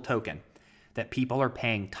 non-fungible token that people are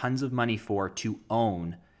paying tons of money for to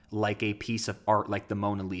own, like a piece of art like the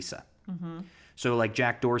Mona Lisa. So like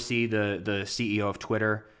Jack Dorsey, the CEO of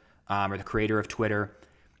Twitter, or the creator of Twitter,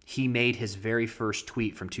 he made his very first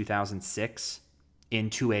tweet from 2006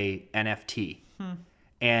 into a NFT.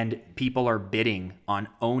 And people are bidding on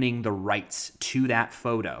owning the rights to that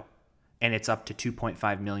photo. And it's up to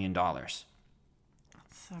 $2.5 million. That's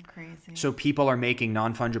so crazy. So people are making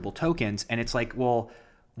non-fungible tokens. And it's like, well,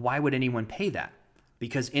 why would anyone pay that?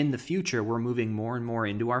 Because in the future, we're moving more and more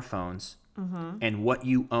into our phones. And what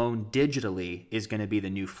you own digitally is going to be the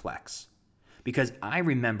new flex. Because I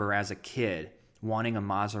remember as a kid wanting a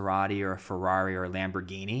Maserati or a Ferrari or a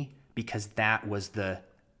Lamborghini because that was the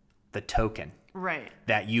token. Right.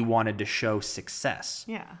 That you wanted to show success.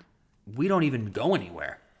 Yeah. We don't even go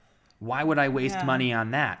anywhere. Why would I waste money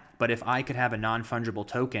on that? But if I could have a non-fungible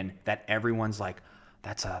token that everyone's like,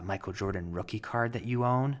 that's a Michael Jordan rookie card that you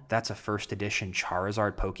own. That's a first edition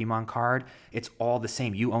Charizard Pokemon card. It's all the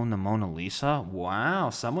same. You own the Mona Lisa? Wow,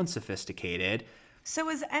 someone's sophisticated. So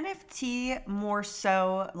is NFT more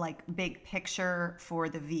so like big picture for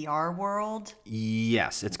the VR world?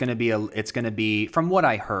 Yes, it's gonna be from what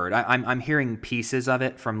I heard. I'm hearing pieces of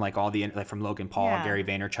it from like from Logan Paul, Gary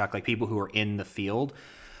Vaynerchuk, like people who are in the field.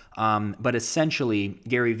 But essentially,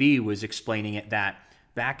 Gary Vee was explaining it that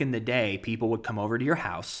back in the day, people would come over to your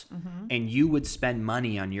house and you would spend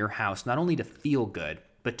money on your house, not only to feel good,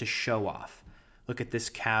 but to show off. Look at this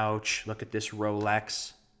couch. Look at this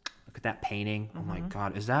Rolex. Look at that painting. Oh my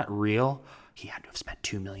God, is that real? He had to have spent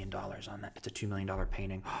 $2 million on that. It's a $2 million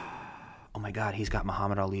painting. Oh my God, he's got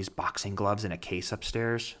Muhammad Ali's boxing gloves in a case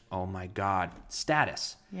upstairs. Oh my God,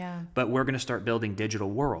 status. Yeah. But we're going to start building digital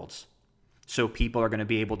worlds. So people are going to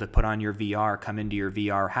be able to put on your VR, come into your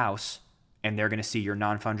VR house, and they're going to see your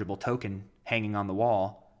non-fungible token hanging on the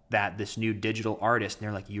wall, that this new digital artist, and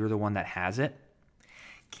they're like, you're the one that has it?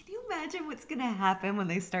 Can you imagine what's going to happen when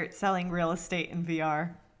they start selling real estate in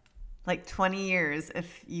VR? Like 20 years,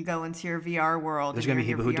 if you go into your VR world. There's going to be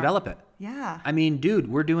people who develop it. Yeah. I mean, dude,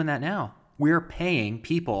 we're doing that now. We're paying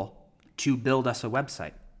people to build us a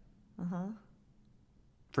website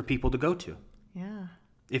for people to go to. Yeah.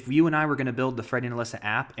 If you and I were going to build the Freddie and Alyssa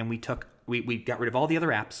app and we got rid of all the other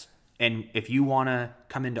apps, and if you want to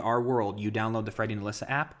come into our world, you download the Freddie and Alyssa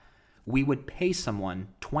app, we would pay someone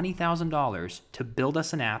 $20,000 to build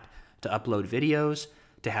us an app, to upload videos,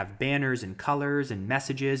 to have banners and colors and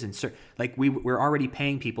messages. And we're already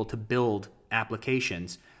paying people to build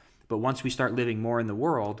applications. But once we start living more in the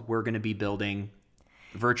world, we're going to be building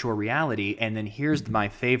virtual reality. And then here's my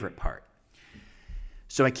favorite part.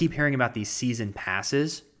 So I keep hearing about these season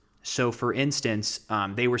passes. So for instance,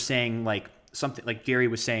 they were saying something like Gary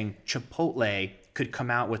was saying, Chipotle could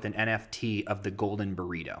come out with an NFT of the golden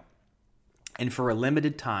burrito. And for a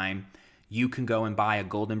limited time, you can go and buy a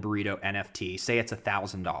golden burrito NFT. Say it's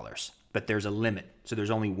 $1,000, but there's a limit. So there's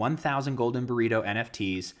only 1,000 golden burrito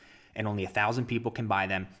NFTs, and only 1,000 people can buy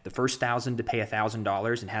them. The first 1,000 to pay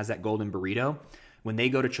 $1,000 and has that golden burrito, when they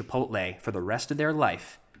go to Chipotle for the rest of their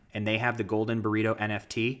life and they have the golden burrito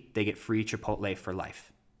NFT, they get free Chipotle for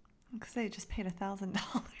life. Because they just paid $1,000.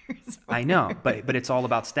 I know, but it's all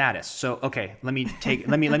about status. So okay, let me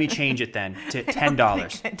change it then to $10.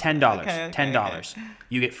 $10.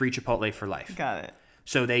 You get free Chipotle for life. Got it.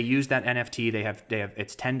 So they use that NFT. They have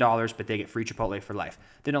it's $10, but they get free Chipotle for life.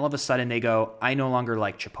 Then all of a sudden they go, I no longer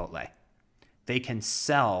like Chipotle. They can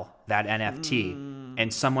sell that NFT,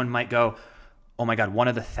 and someone might go, oh my God, one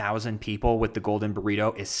of the 1,000 people with the golden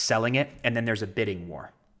burrito is selling it, and then there's a bidding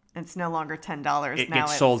war. It's no longer $10. It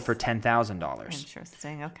gets sold for $10,000.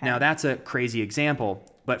 Interesting. Okay. Now that's a crazy example,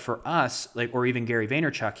 but for us, like, or even Gary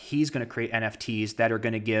Vaynerchuk, he's going to create NFTs that are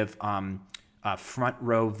going to give front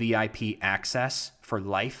row VIP access for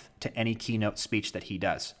life to any keynote speech that he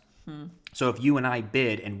does. So if you and I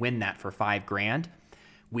bid and win that for $5,000,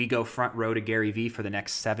 we go front row to Gary V for the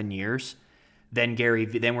next 7 years. Then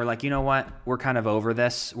then we're like, you know what? We're kind of over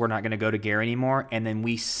this. We're not going to go to Gary anymore. And then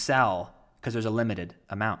we sell, because there's a limited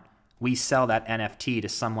amount. We sell that NFT to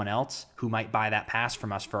someone else who might buy that pass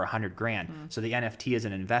from us for $100,000. So the NFT is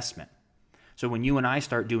an investment. So when you and I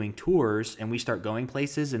start doing tours and we start going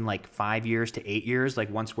places in like 5 years to 8 years, like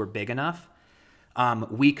once we're big enough,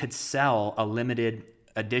 we could sell a limited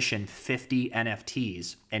edition 50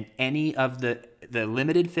 NFTs, and any of the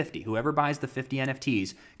limited 50, whoever buys the 50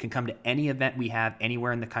 NFTs can come to any event we have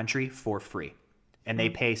anywhere in the country for free. And they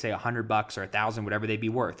pay, say, $100 or $1,000, whatever they be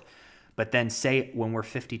worth. But then say when we're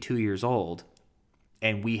 52 years old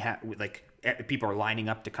and we have, like, people are lining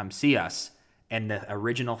up to come see us, and the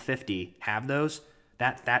original 50 have those,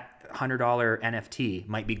 that $100 NFT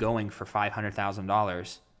might be going for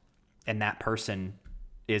 $500,000, and that person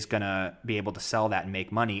is going to be able to sell that and make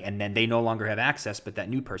money, and then they no longer have access, but that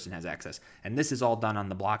new person has access. And this is all done on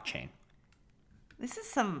the blockchain. This is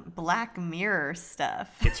some Black Mirror stuff.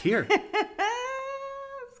 It's here.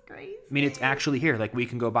 It's crazy. I mean, it's actually here. Like, we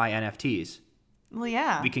can go buy NFTs. Well,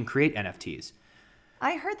 yeah. We can create NFTs.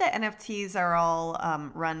 I heard that NFTs are all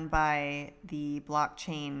run by the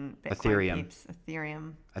blockchain Bitcoin Ethereum. Peeps.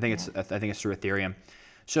 Ethereum. I think it's through Ethereum.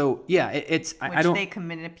 So yeah, Which they can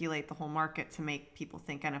manipulate the whole market to make people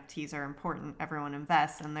think NFTs are important. Everyone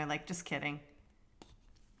invests, and they're like, just kidding.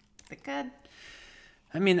 Is it good?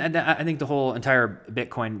 I mean, I think the whole entire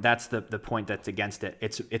Bitcoin, that's the point that's against it.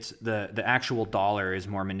 It's the actual dollar is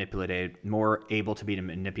more able to be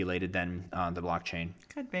manipulated than the blockchain.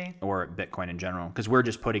 Could be. Or Bitcoin in general, because we're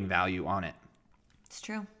just putting value on it. It's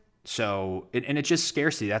true. So, and it's just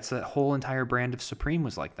scarcity. That's the whole entire brand of Supreme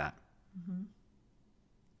was like that. Mm-hmm.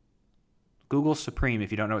 Google Supreme,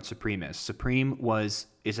 if you don't know what Supreme is. Supreme it was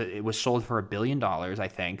sold for $1 billion, I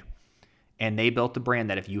think. And they built a brand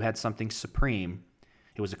that if you had something Supreme,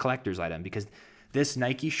 it was a collector's item, because this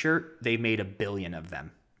Nike shirt, they made 1 billion of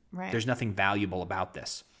them. Right. There's nothing valuable about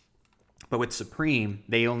this. But with Supreme,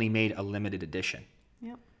 they only made a limited edition.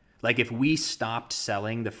 Yep. Like, if we stopped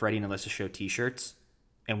selling the Freddie and Alyssa Show t-shirts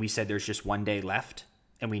and we said there's just 1 day left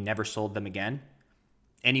and we never sold them again,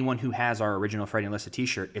 anyone who has our original Freddie and Alyssa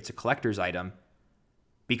t-shirt, it's a collector's item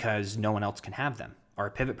because no one else can have them. Our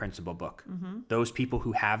Pivot Principle book. Mm-hmm. Those people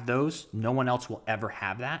who have those, no one else will ever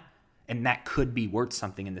have that. And that could be worth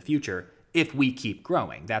something in the future if we keep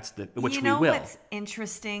growing. Which we will. You know what's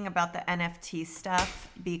interesting about the NFT stuff?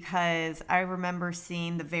 Because I remember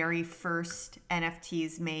seeing the very first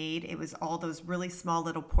NFTs made. It was all those really small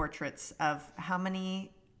little portraits of how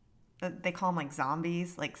many, they call them like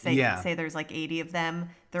zombies. Like say there's like 80 of them.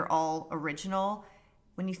 They're all original.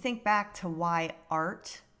 When you think back to why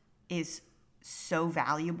art is so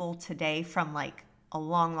valuable today from like a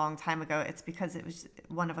long, long time ago, it's because it was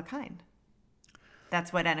one of a kind.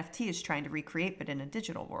 That's what NFT is trying to recreate, but in a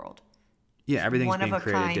digital world. Yeah, everything's being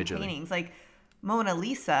created one-of-a-kind digitally. Paintings. Like Mona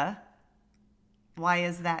Lisa, why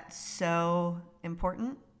is that so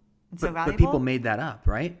important and so valuable? But people made that up,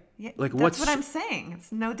 right? Yeah, like that's what I'm saying.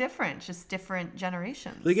 It's no different, just different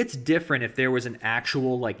generations. Like, it's different if there was an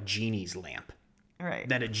actual like genie's lamp. Right.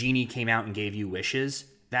 That a genie came out and gave you wishes.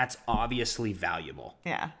 That's obviously valuable.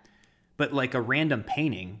 Yeah. But like a random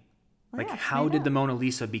painting, how did the Mona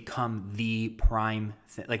Lisa become the prime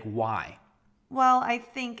thing? Like, why? Well, I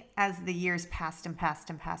think as the years passed and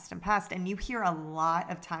passed and passed and passed, and you hear a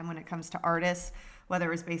lot of time when it comes to artists, whether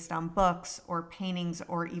it was based on books or paintings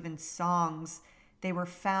or even songs, they were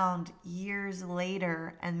found years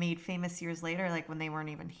later and made famous years later, like when they weren't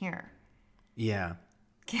even here. Yeah.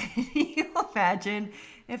 Can you imagine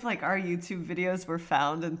if like our YouTube videos were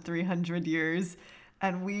found in 300 years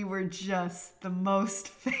and we were just the most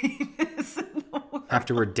famous in the world?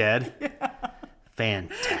 After we're dead? Yeah.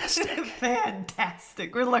 Fantastic.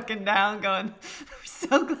 Fantastic. We're looking down going, we're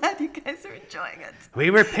so glad you guys are enjoying it.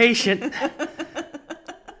 We were patient.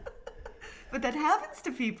 But that happens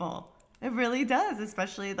to people. It really does,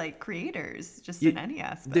 especially like creators, just in any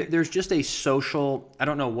aspect. There's just a social, I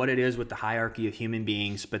don't know what it is with the hierarchy of human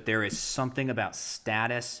beings, but there is something about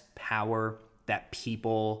status, power that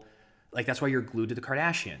people, like that's why you're glued to the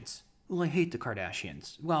Kardashians. Well, I hate the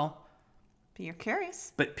Kardashians. Well, but you're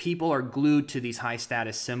curious. But people are glued to these high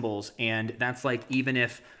status symbols. And that's like, even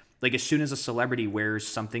if, like as soon as a celebrity wears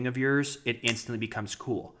something of yours, it instantly becomes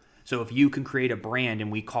cool. So if you can create a brand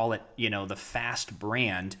and we call it, the Fast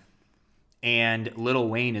brand, and Lil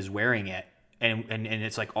Wayne is wearing it, and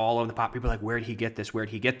it's like all over the pop, people are like, where'd he get this? Where'd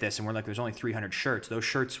he get this? And we're like, there's only 300 shirts. Those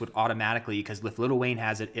shirts would automatically, because if Lil Wayne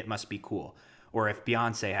has it, it must be cool. Or if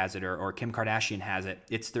Beyonce has it, or Kim Kardashian has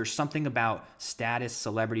it, there's something about status,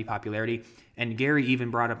 celebrity, popularity. And Gary even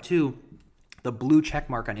brought up too, the blue check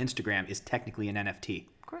mark on Instagram is technically an NFT.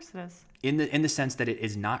 Of course it is. In the sense that it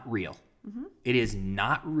is not real. Mm-hmm. It is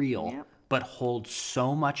not real, yep. But holds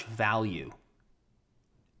so much value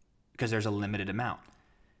because there's a limited amount.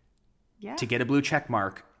 Yeah. To get a blue check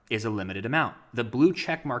mark is a limited amount. The blue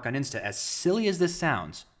check mark on Insta, as silly as this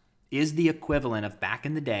sounds, is the equivalent of back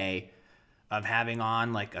in the day of having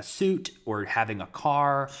on like a suit, or having a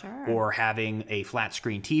car, sure, or having a flat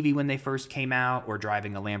screen TV when they first came out, or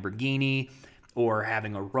driving a Lamborghini, or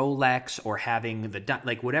having a Rolex, or having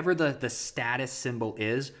like whatever the status symbol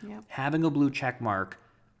is. Yep. Having a blue check mark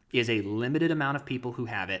is a limited amount of people who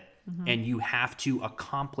have it, mm-hmm, and you have to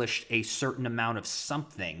accomplish a certain amount of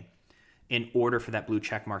something in order for that blue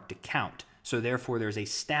check mark to count. So therefore there's a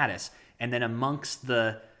status, and then amongst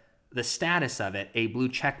the status of it, a blue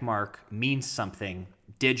check mark means something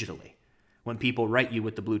digitally. When people write you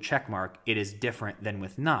with the blue check mark, it is different than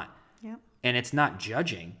with not. Yep. And it's not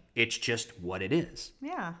judging, it's just what it is.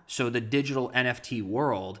 Yeah. So the digital NFT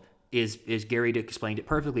world is Gary explained it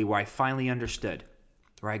perfectly, where I finally understood,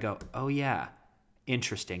 where I go, oh yeah,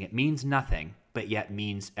 interesting. It means nothing, but yet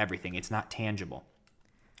means everything. It's not tangible.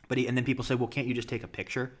 And then people say, well, can't you just take a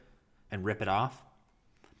picture and rip it off?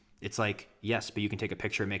 It's like, yes, but you can take a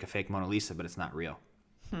picture and make a fake Mona Lisa, but it's not real.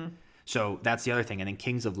 So that's the other thing. And then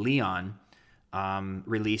Kings of Leon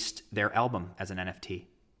released their album as an NFT.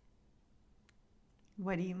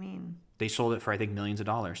 What do you mean? They sold it for, I think, millions of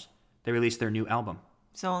dollars. They released their new album.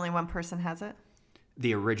 So only one person has it?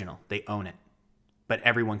 The original. They own it. But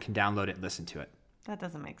everyone can download it and listen to it. That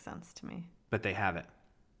doesn't make sense to me. But they have it.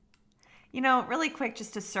 Really quick,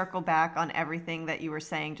 just to circle back on everything that you were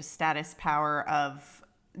saying, just status, power of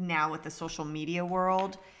now with the social media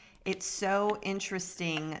world. It's so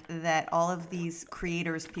interesting that all of these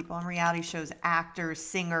creators, people on reality shows, actors,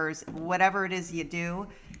 singers, whatever it is you do,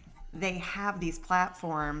 they have these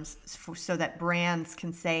platforms so that brands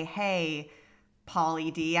can say, hey,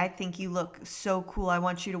 Pauly D, I think you look so cool. I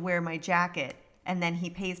want you to wear my jacket. And then he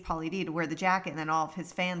pays Pauly D to wear the jacket. And then all of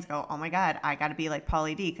his fans go, oh my God, I got to be like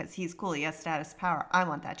Pauly D because he's cool. He has status, power. I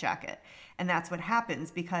want that jacket. And that's what happens,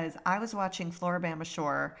 because I was watching Floribama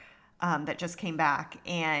Shore that just came back,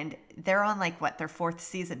 and they're on their 4th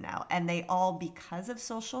season now. And they all, because of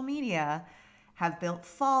social media, have built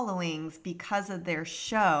followings because of their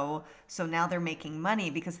show. So now they're making money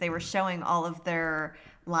because they were showing all of their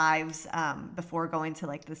lives before going to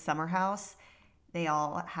the summer house. They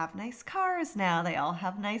all have nice cars now. They all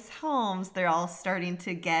have nice homes. They're all starting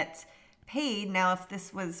to get paid. Now, if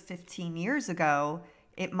this was 15 years ago,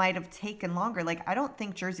 it might have taken longer. I don't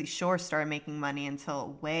think Jersey Shore started making money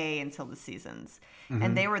until the seasons. Mm-hmm.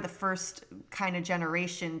 And they were the first kind of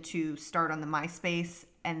generation to start on the MySpace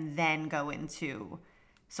and then go into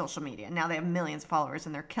social media. Now they have millions of followers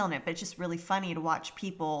and they're killing it. But it's just really funny to watch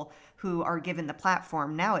people who are given the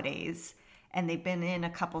platform nowadays, and they've been in a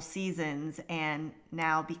couple seasons, and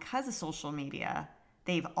now because of social media,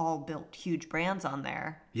 they've all built huge brands on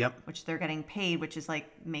there. Yep. Which they're getting paid, which is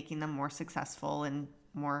making them more successful and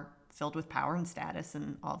more filled with power and status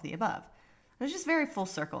and all of the above. It's just very full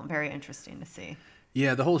circle and very interesting to see.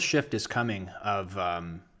 Yeah, the whole shift is coming of,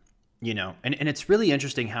 and it's really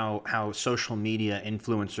interesting how social media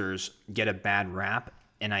influencers get a bad rap,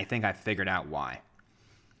 and I think I figured out why.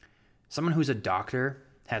 Someone who's a doctor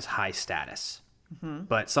has high status, mm-hmm,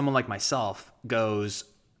 but someone like myself goes,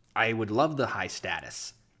 I would love the high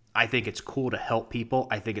status. I think it's cool to help people.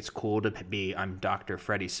 I think it's cool to be, I'm Dr.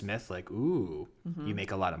 Freddie Smith, ooh, mm-hmm, you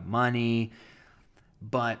make a lot of money.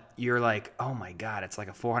 But you're like, oh my God, it's like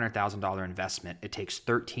a $400,000 investment. It takes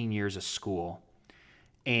 13 years of school.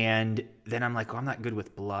 And then I'm like, oh, I'm not good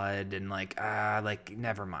with blood. And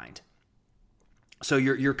never mind. So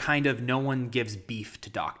you're kind of, no one gives beef to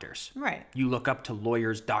doctors. Right. You look up to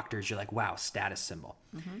lawyers, doctors, you're like, wow, status symbol.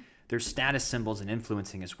 There's status symbols in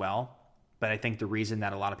influencing as well. But I think the reason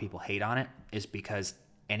that a lot of people hate on it is because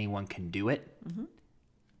anyone can do it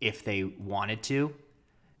if they wanted to.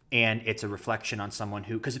 And it's a reflection on someone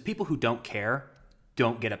who, because people who don't care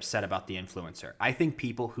don't get upset about the influencer. I think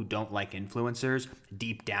people who don't like influencers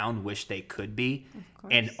deep down wish they could be.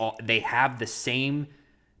 And they have the same.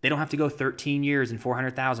 They don't have to go 13 years and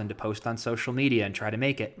 400,000 to post on social media and try to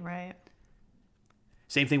make it. Right.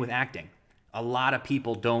 Same thing with acting. A lot of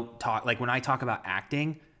people don't talk, like when I talk about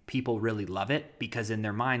acting, people really love it because in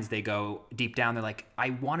their minds they go deep down, they're like, I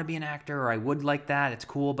want to be an actor or I would like that. It's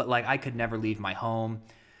cool, but like I could never leave my home.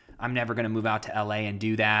 I'm never going to move out to LA and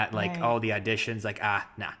do that. Like, Right. oh, the auditions, like,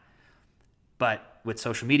 nah. But with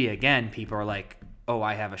social media, again, people are like, oh,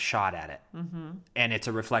 I have a shot at it. And it's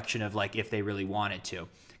a reflection of like if they really wanted to.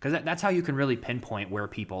 Because that's how you can really pinpoint where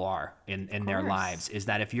people are in their lives, is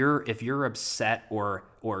that if you're upset or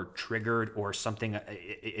triggered or something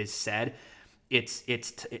is said, it's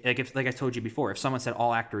like I told you before, if someone said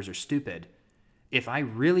all actors are stupid, if I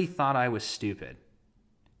really thought I was stupid,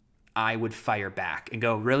 I would fire back and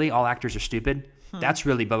go, really, all actors are stupid? That's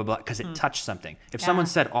really blah, blah, blah, because it touched something. If someone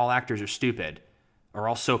said all actors are stupid or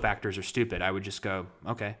all soap actors are stupid, I would just go,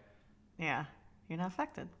 okay. Yeah. You're not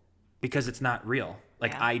affected. Because it's not real.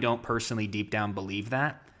 Like, Yeah. I don't personally deep down believe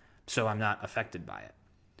that, so I'm not affected by it.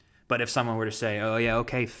 But if someone were to say, oh, yeah,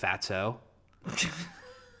 okay, fatso,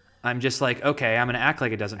 I'm just like, okay, I'm going to act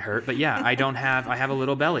like it doesn't hurt. But yeah, I have a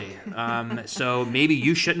little belly. So maybe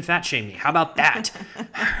you shouldn't fat shame me. How about that?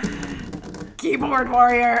 Keyboard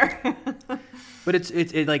warrior. But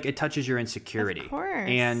it like, it touches your insecurity. Of course.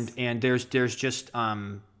 And there's just,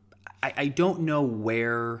 I don't know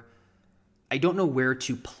where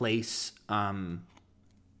to place,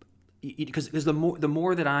 because the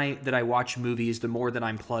more that I watch movies, the more that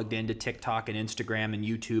I'm plugged into TikTok and Instagram and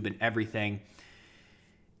YouTube and everything,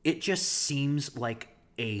 it just seems like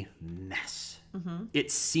a mess.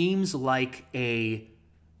 It seems like a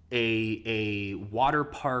water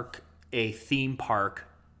park, a theme park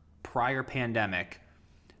prior pandemic,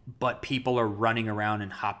 but people are running around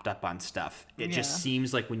and hopped up on stuff. It just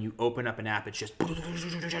seems like when you open up an app, it's just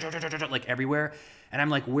like everywhere. And I'm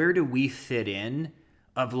like, where do we fit in?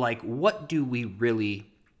 Of like, what do we really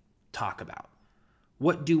talk about?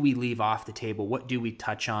 What do we leave off the table? What do we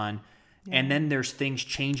touch on? Yeah. And then there's things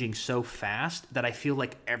changing so fast that I feel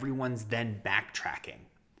like everyone's then backtracking,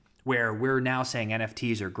 where we're now saying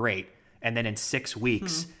NFTs are great. And then in 6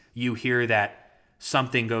 weeks, you hear that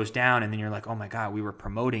something goes down and then you're like, oh my God, we were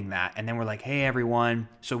promoting that. And then we're like, hey, everyone,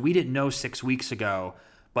 so we didn't know 6 weeks ago,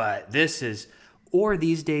 but this is, or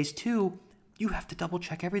these days too, you have to double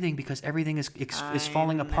check everything because everything is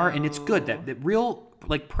falling apart. And it's good that real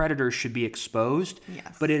like predators should be exposed.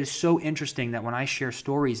 Yes. But it is so interesting that when I share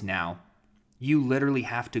stories now, you literally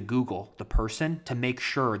have to Google the person to make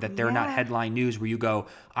sure that they're not headline news where you go,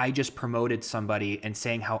 I just promoted somebody and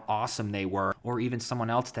saying how awesome they were, or even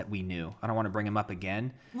someone else that we knew. I don't want to bring them up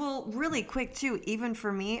again. Well, really quick too, even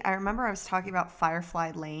for me, I remember I was talking about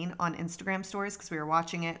Firefly Lane on Instagram stories because we were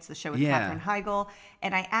watching it. It's the show with Katherine Heigl.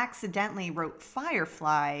 And I accidentally wrote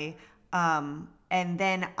Firefly. And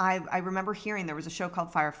then I remember hearing there was a show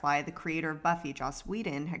called Firefly. The creator of Buffy, Joss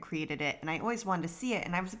Whedon, had created it. And I always wanted to see it.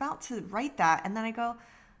 And I was about to write that. And then I go,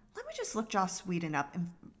 let me just look Joss Whedon up. And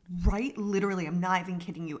literally, I'm not even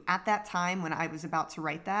kidding you. At that time when I was about to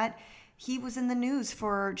write that, he was in the news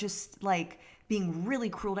for just like being really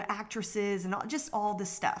cruel to actresses and just all this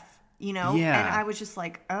stuff, you know? Yeah. And I was just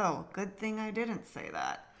like, oh, good thing I didn't say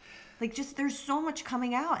that. Like, just there's so much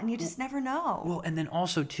coming out, and you just never know. Well, and then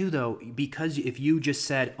also, too, though, because if you just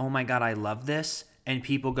said, oh, my God, I love this, and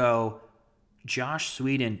people go, Josh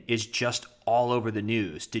Whedon is just all over the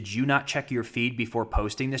news. Did you not check your feed before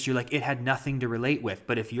posting this? You're like, it had nothing to relate with.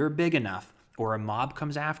 But if you're big enough or a mob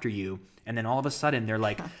comes after you, and then all of a sudden they're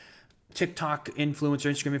like, TikTok influencer,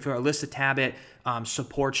 Instagram influencer, Alyssa Tabit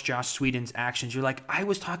supports Josh Whedon's actions. You're like, I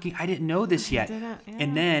didn't know this yet.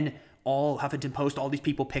 And then all Huffington Post, all these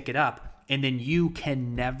people pick it up, and then you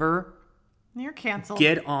can never You're canceled.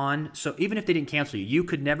 Get on. So even if they didn't cancel you, you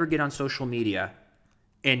could never get on social media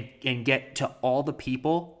and get to all the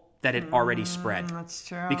people that had already spread. That's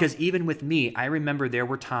true. Because even with me, I remember there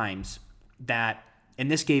were times that,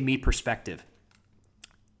 and this gave me perspective.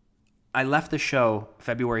 I left the show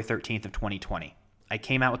February 13th of 2020. I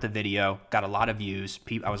came out with a video, got a lot of views.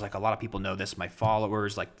 I was like, a lot of people know this. My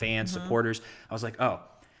followers, like fans, supporters. I was like, oh.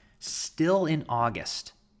 Still in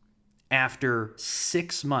August, after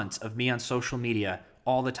 6 months of me on social media,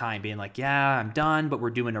 all the time being like, yeah, I'm done, but we're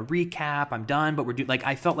doing a recap. I'm done, but we're doing, like,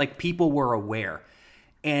 I felt like people were aware.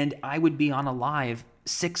 And I would be on a live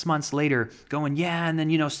 6 months later going, yeah, and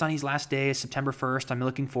then, Sonny's last day is September 1st. I'm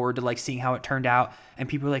looking forward to, like, seeing how it turned out. And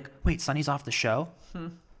people are like, wait, Sonny's off the show?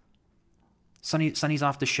 Sonny's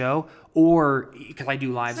off the show? Or, because I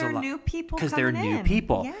do lives a lot. New people because they're new in.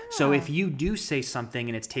 people. Yeah. So if you do say something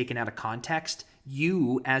and it's taken out of context,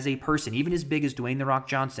 you as a person, even as big as Dwayne The Rock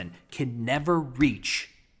Johnson, can never reach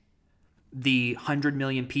the 100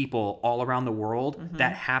 million people all around the world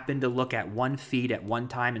that happened to look at one feed at one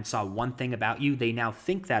time and saw one thing about you. They now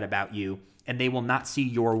think that about you, and they will not see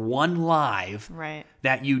your one live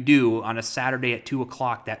that you do on a Saturday at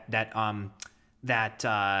 2:00 that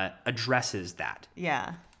addresses that.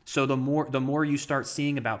 Yeah. So the more you start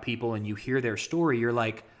seeing about people and you hear their story, you're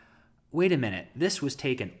like, wait a minute, this was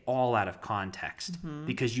taken all out of context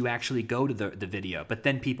because you actually go to the video, but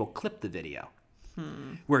then people clip the video.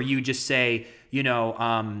 Where you just say, hey,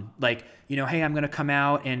 I'm going to come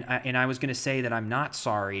out and I was going to say that I'm not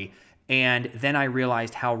sorry. And then I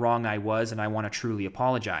realized how wrong I was and I want to truly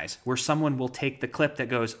apologize. Where someone will take the clip that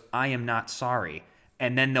goes, I am not sorry.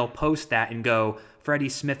 And then they'll post that and go, Freddie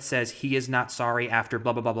Smith says he is not sorry after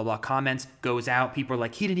blah, blah, blah, blah, blah. Comments goes out. People are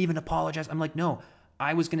like, he didn't even apologize. I'm like, no,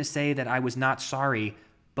 I was going to say that I was not sorry.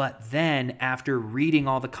 But then after reading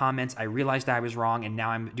all the comments, I realized I was wrong, and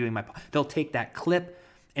now I'm doing they'll take that clip.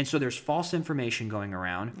 And so there's false information going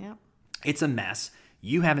around. Yep. It's a mess.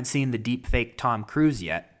 You haven't seen the deep fake Tom Cruise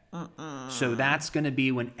yet. So that's going to be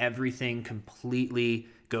when everything completely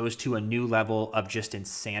goes to a new level of just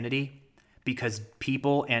insanity, because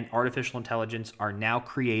people and artificial intelligence are now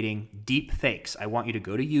creating deep fakes. I want you to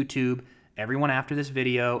go to YouTube, everyone after this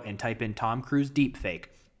video, and type in Tom Cruise deep fake.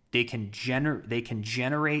 They can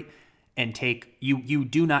generate and take you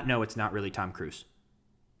do not know it's not really Tom Cruise.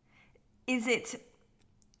 Is it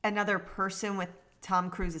another person with Tom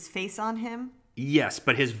Cruise's face on him? Yes,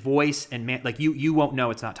 but his voice and you won't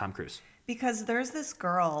know it's not Tom Cruise. Because there's this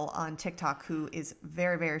girl on TikTok who is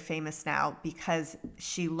very, very famous now because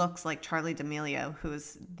she looks like Charli D'Amelio,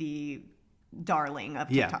 who's the darling of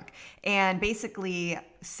TikTok. And basically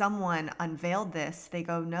someone unveiled this. They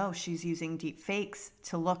go, no, she's using deep fakes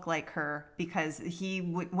to look like her, because he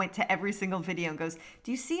went to every single video and goes,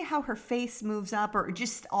 do you see how her face moves up, or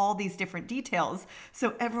just all these different details?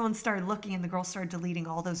 So everyone started looking, and the girl started deleting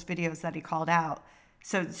all those videos that he called out.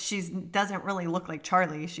 So she doesn't really look like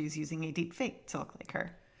Charli. She's using a deep fake to look like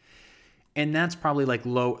her. And that's probably like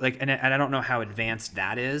low, and I don't know how advanced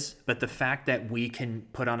that is, but the fact that we can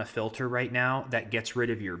put on a filter right now that gets rid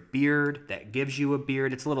of your beard, that gives you a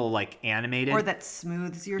beard, it's a little like animated. Or that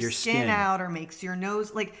smooths your skin out, or makes your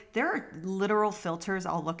nose, like there are literal filters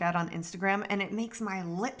I'll look at on Instagram, and it makes my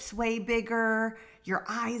lips way bigger, your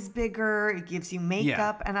eyes bigger, it gives you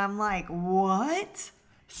makeup, and I'm like, what?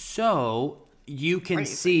 So you can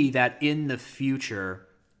see that in the future,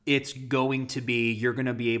 it's going to be, you're going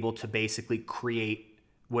to be able to basically create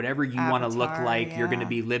whatever you want to look like. Yeah. You're going to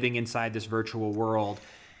be living inside this virtual world,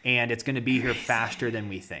 and it's going to be here faster than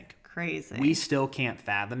we think. Crazy. We still can't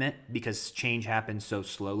fathom it because change happens so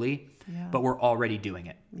slowly, but we're already doing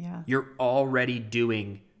it. Yeah. You're already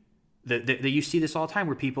doing you see this all the time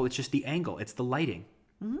where people, it's just the angle. It's the lighting.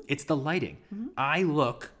 It's the lighting. I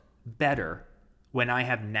look better when I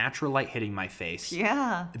have natural light hitting my face,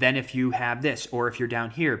 than if you have this, or if you're down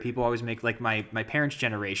here. People always make, like my parents'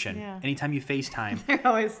 generation. Anytime you FaceTime, they're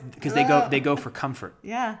always, because they go for comfort.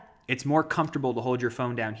 It's more comfortable to hold your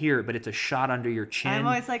phone down here, but it's a shot under your chin. I'm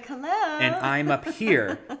always like, hello. And I'm up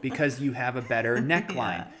here because you have a better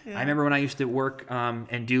neckline. I remember when I used to work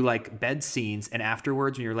and do like bed scenes, and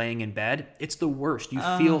afterwards when you're laying in bed, it's the worst. You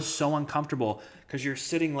feel so uncomfortable because you're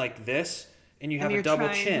sitting like this. And you have a double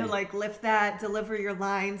chin. And you're trying to like lift that, deliver your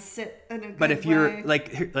lines, sit in a good way. But if you're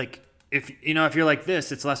if you're like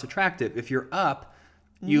this, it's less attractive. If you're up,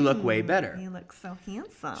 you look way better. You look so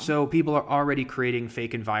handsome. So people are already creating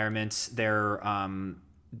fake environments. They're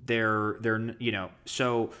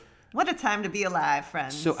so. What a time to be alive,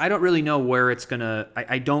 friends. So I don't really know where it's gonna.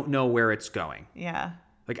 I don't know where it's going. Yeah.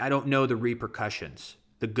 Like I don't know the repercussions,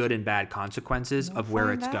 the good and bad consequences of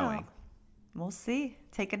where it's going. We'll see.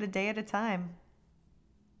 Take it a day at a time.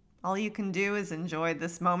 All you can do is enjoy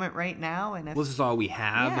this moment right now. And this is all we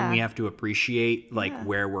have, and we have to appreciate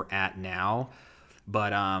where we're at now.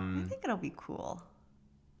 But I think it'll be cool.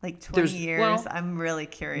 Like 20 years, I'm really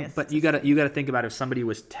curious. But you gotta think about if somebody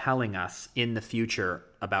was telling us in the future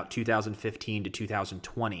about 2015 to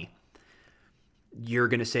 2020, you're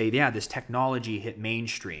gonna say, this technology hit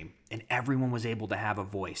mainstream, and everyone was able to have a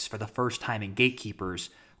voice for the first time, and gatekeepers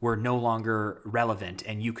were no longer relevant,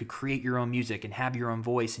 and you could create your own music and have your own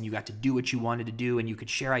voice, and you got to do what you wanted to do, and you could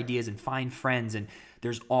share ideas and find friends, and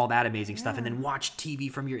there's all that amazing stuff. And then watch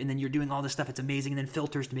TV and then you're doing all this stuff. It's amazing. And then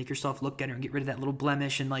filters to make yourself look better and get rid of that little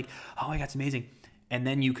blemish, and like, oh my God, it's amazing. And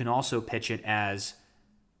then you can also pitch it as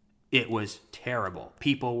it was terrible.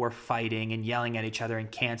 People were fighting and yelling at each other and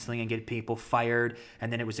canceling and getting people fired.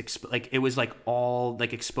 And then it was exposing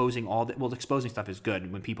all that. Well, exposing stuff is good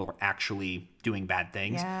when people are actually doing bad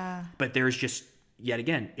things. Yeah. But there's just, yet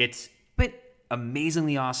again, it's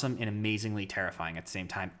amazingly awesome and amazingly terrifying at the same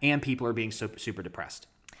time. And people are being so super depressed.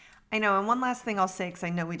 I know. And one last thing I'll say, because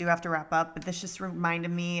I know we do have to wrap up, but this just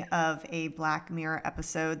reminded me of a Black Mirror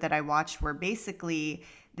episode that I watched where basically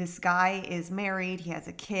this guy is married, he has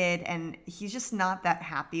a kid, and he's just not that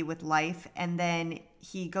happy with life. And then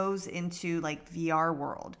he goes into like VR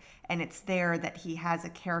world, and it's there that he has a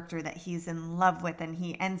character that he's in love with, and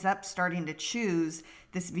he ends up starting to choose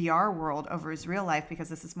this VR world over his real life because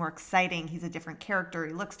this is more exciting. He's a different character,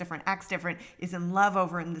 he looks different, acts different, is in love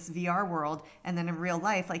over in this VR world. And then in real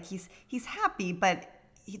life, like he's happy, but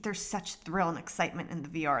there's such thrill and excitement in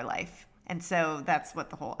the VR life. And so that's what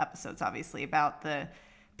the whole episode's obviously about, the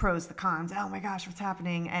pros, the cons. Oh my gosh, what's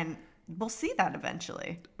happening? And we'll see that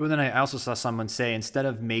eventually. Well, then I also saw someone say, instead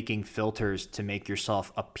of making filters to make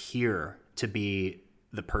yourself appear to be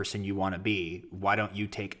the person you want to be, why don't you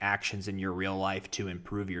take actions in your real life to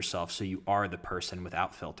improve yourself so you are the person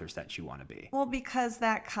without filters that you want to be? Well, because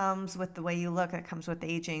that comes with the way you look, that comes with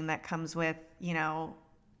aging, that comes with, you know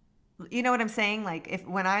what I'm saying? Like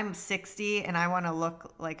when I'm 60 and I want to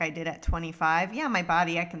look like I did at 25, yeah, my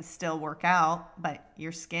body, I can still work out, but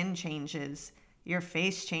your skin changes, your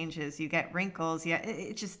face changes, you get wrinkles. Yeah,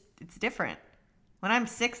 it's different. When I'm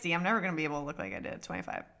 60, I'm never going to be able to look like I did at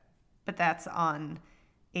 25. But that's on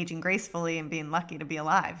aging gracefully and being lucky to be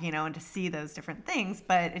alive, and to see those different things.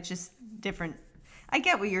 But it's just different. I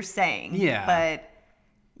get what you're saying. Yeah. But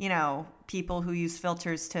people who use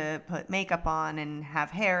filters to put makeup on and have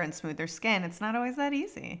hair and smooth their skin, it's not always that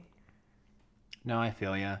easy. No, I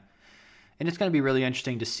feel you. And it's going to be really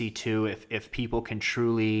interesting to see, too, if people can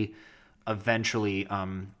truly eventually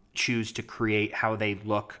choose to create how they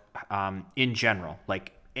look in general.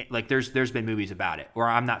 Like there's been movies about it, or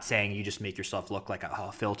I'm not saying you just make yourself look like how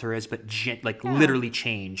a filter is, but literally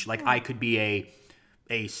change. Like I could be a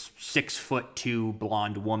 6'2"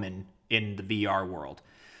 blonde woman in the VR world.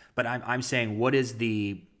 But I'm saying,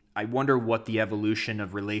 I wonder what the evolution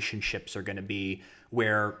of relationships are going to be,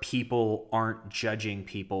 where people aren't judging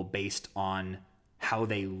people based on how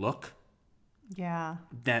they look. Yeah.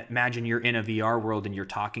 That imagine you're in a VR world and you're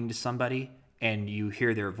talking to somebody and you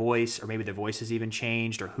hear their voice, or maybe their voice has even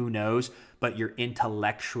changed, or who knows, but you're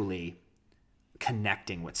intellectually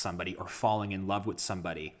connecting with somebody or falling in love with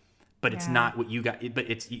somebody. But it's not what you got,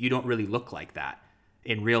 but you don't really look like that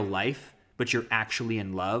in real life. But you're actually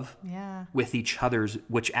in love with each other's,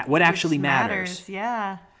 what actually matters.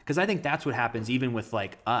 Yeah. Because I think that's what happens even with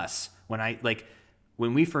like us.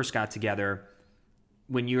 When we first got together,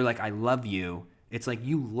 when you're like, I love you, it's like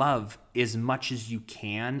you love as much as you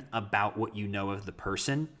can about what you know of the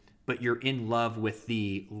person, but you're in love with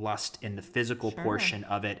the lust and the physical portion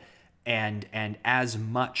of it. And as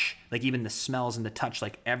much, like even the smells and the touch,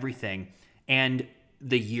 like everything. And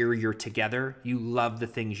the year you're together, you love the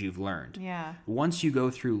things you've learned. Yeah. Once you go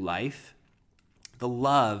through life, the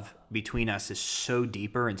love between us is so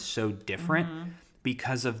deeper and so different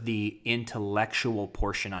because of the intellectual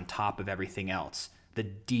portion on top of everything else. The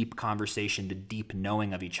deep conversation, the deep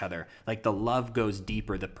knowing of each other. Like the love goes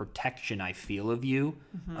deeper. The protection I feel of you,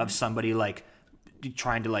 of somebody like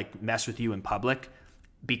trying to like mess with you in public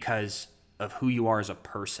because of who you are as a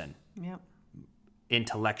person. Yep.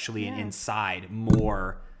 Intellectually and inside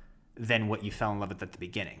more than what you fell in love with at the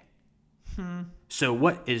beginning. So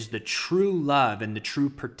what is the true love and the true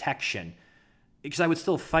protection? Because I would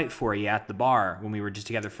still fight for you at the bar when we were just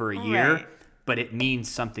together for a year, but it means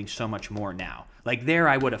something so much more now. Like there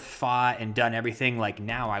I would have fought and done everything. Like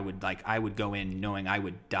now I would go in knowing I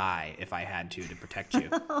would die if I had to protect you.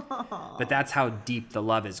 But that's how deep the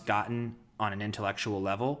love has gotten on an intellectual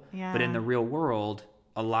level. Yeah. But in the real world,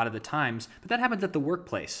 a lot of the times, but that happens at the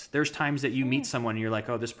workplace. There's times that you meet someone and you're like,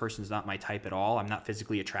 oh, this person's not my type at all. I'm not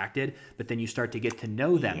physically attracted. But then you start to get to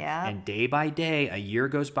know them. Yep. And day by day, a year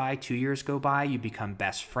goes by, 2 years go by, you become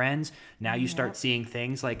best friends. Now you start seeing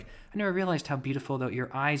things like, I never realized how beautiful that your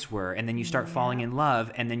eyes were. And then you start falling in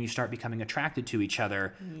love, and then you start becoming attracted to each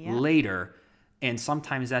other later. And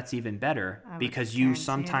sometimes that's even better because you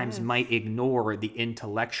sometimes might ignore the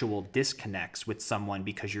intellectual disconnects with someone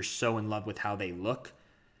because you're so in love with how they look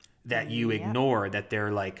that you ignore that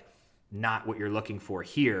they're like not what you're looking for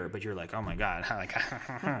here, but you're like, oh my God. Like,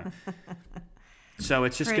 so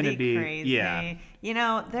it's just going to be, crazy. yeah. You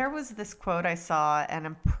know, there was this quote I saw, and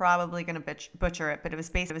I'm probably going to butcher it, but it was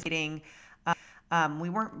basically we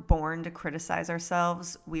weren't born to criticize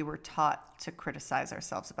ourselves. We were taught to criticize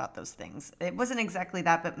ourselves about those things. It wasn't exactly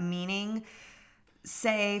that, but meaning,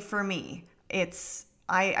 say for me, it's,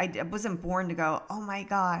 I wasn't born to go, oh my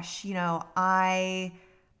gosh, you know, I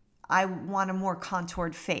want a more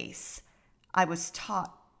contoured face. I was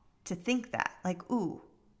taught to think that, like, ooh,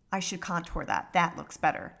 I should contour that. That looks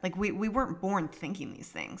better. Like we weren't born thinking these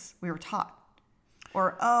things. We were taught.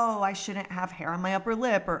 Or, oh, I shouldn't have hair on my upper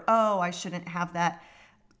lip. Or, oh, I shouldn't have that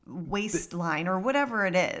waistline or whatever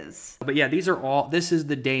it is. But yeah, this is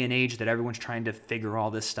the day and age that everyone's trying to figure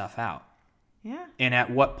all this stuff out. Yeah. And at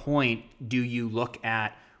what point do you look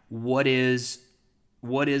at what is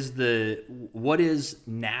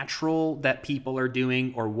natural that people are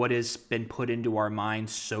doing, or what has been put into our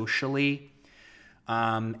minds socially?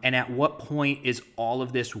 And at what point is all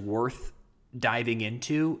of this worth diving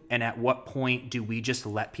into? And at what point do we just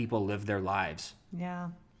let people live their lives? Yeah.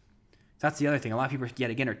 That's the other thing. A lot of people,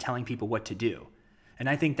 yet again, are telling people what to do. And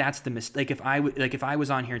I think that's the mistake. If I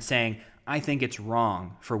was on here saying, I think it's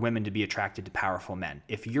wrong for women to be attracted to powerful men.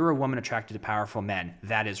 If you're a woman attracted to powerful men,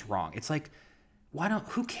 that is wrong. It's like,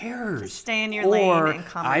 who cares? Just stay in your lane and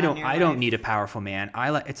comment on your I don't life. need a powerful man.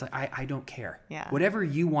 I don't care. Yeah. Whatever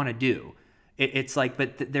you want to do. It's like,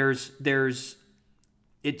 but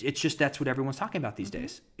it's just, that's what everyone's talking about these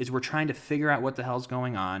days, is we're trying to figure out what the hell's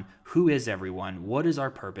going on. Who is everyone? What is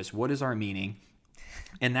our purpose? What is our meaning?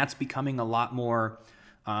 And that's becoming a lot more,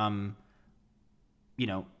 an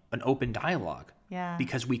open dialogue. Yeah.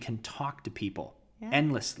 Because we can talk to people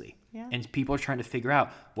endlessly. Yeah. And people are trying to figure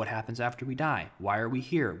out what happens after we die. Why are we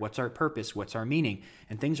here? What's our purpose? What's our meaning?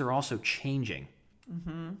 And things are also changing.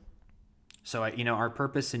 Mm-hmm. So, our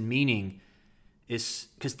purpose and meaning is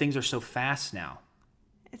because things are so fast now.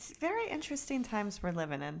 It's very interesting times we're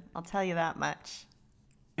living in. I'll tell you that much.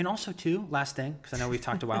 And also, too, last thing, because I know we've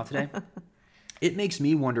talked a while today, it makes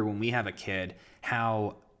me wonder when we have a kid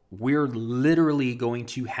how we're literally going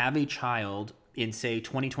to have a child in, say,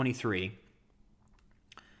 2023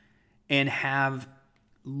 and have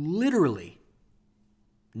literally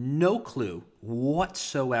no clue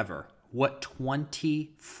whatsoever what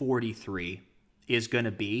 2043 is going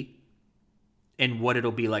to be and what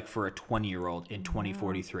it'll be like for a 20-year-old in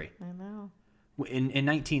 2043. I know. In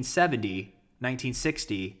 1970,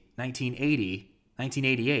 1960, 1980,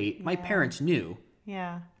 1988, my parents knew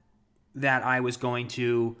that I was going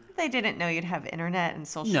to... They didn't know you'd have internet and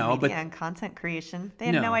social media and content creation. They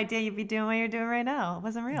had no idea you'd be doing what you're doing right now. It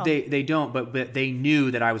wasn't real. They don't, but they knew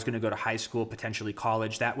that I was going to go to high school, potentially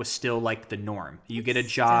college. That was still like the norm. You get a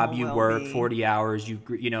job, you work 40 hours, you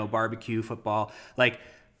barbecue, football. Like,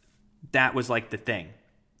 that was like the thing.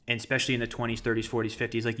 And especially in the 20s, 30s, 40s,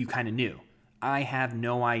 50s, like you kind of knew. I have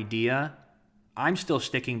no idea. I'm still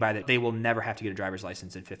sticking by that. They will never have to get a driver's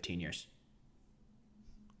license in 15 years.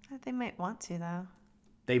 They might want to, though.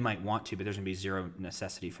 They might want to, but there's going to be zero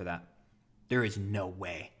necessity for that. There is no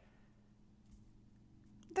way.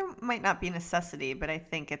 There might not be necessity, but I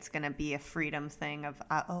think it's going to be a freedom thing of,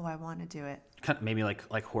 I want to do it. Maybe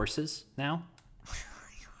like horses now.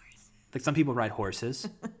 Like some people ride horses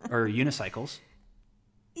or unicycles.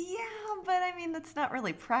 Yeah, but I mean, that's not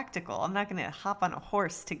really practical. I'm not going to hop on a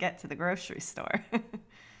horse to get to the grocery store. You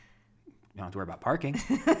don't have to worry about parking.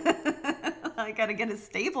 I got to get a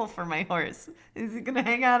stable for my horse. Is he going to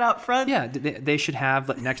hang out front? Yeah, they should have,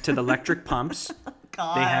 like, next to the electric pumps,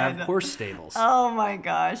 God. They have horse stables. Oh my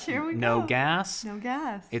gosh, here we go. No gas. No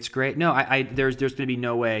gas. It's great. No, there's going to be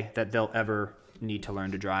no way that they'll ever need to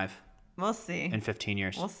learn to drive. We'll see. In 15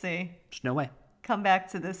 years. We'll see. There's no way. Come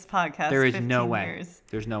back to this podcast. There is 15 no way. Years.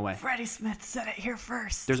 There's no way. Freddie Smith said it here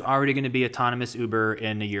first. There's already going to be autonomous Uber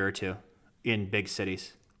in a year or two in big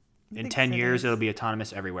cities. In 10 years, it'll be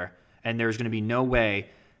autonomous everywhere. And there's going to be no way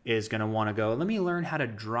is going to want to go, let me learn how to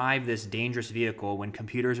drive this dangerous vehicle when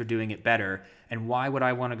computers are doing it better. And why would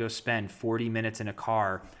I want to go spend 40 minutes in a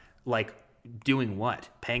car, like doing what?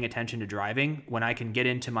 Paying attention to driving when I can get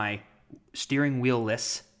into my steering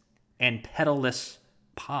wheel-less and pedal-less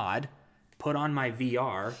pod, put on my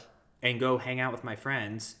VR, and go hang out with my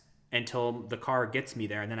friends until the car gets me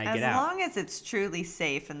there, and then I get out. As long as it's truly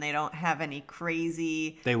safe and they don't have any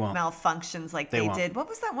crazy they won't. malfunctions like they did. What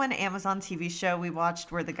was that one Amazon TV show we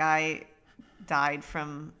watched where the guy died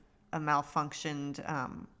from a malfunctioned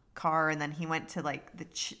car, and then he went to like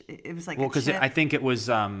it was like because I think it was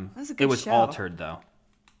altered though.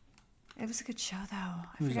 It was a good show though.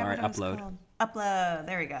 It was all right. Upload. Upload.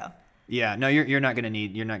 There we go. Yeah, no, you're not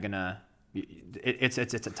gonna. It's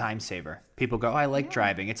a time saver. People go, oh, I like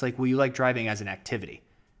driving. It's like, well, you like driving as an activity.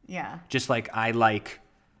 Yeah. Just like I like,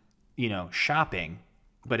 shopping,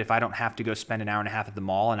 but if I don't have to go spend an hour and a half at the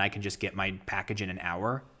mall and I can just get my package in an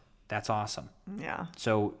hour, that's awesome. Yeah.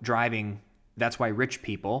 So driving, that's why rich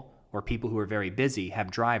people or people who are very busy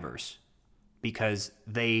have drivers, because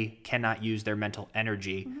they cannot use their mental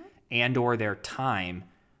energy and or their time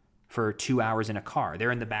for 2 hours in a car.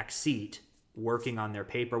 They're in the back seat working on their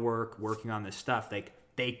paperwork, working on this stuff. Like,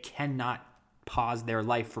 they cannot pause their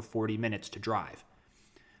life for 40 minutes to drive.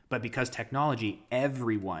 But because technology,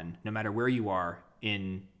 everyone, no matter where you are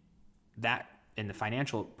in the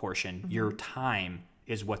financial portion, your time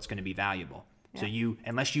is what's going to be valuable. Yeah. So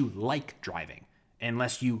unless you like driving,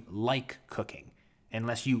 unless you like cooking,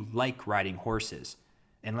 unless you like riding horses,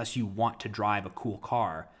 unless you want to drive a cool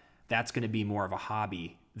car, that's going to be more of a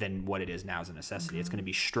hobby than what it is now as a necessity. It's going to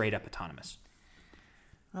be straight up autonomous.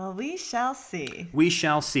 Well, we shall see. We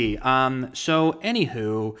shall see. So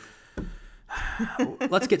anywho,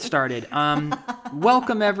 let's get started.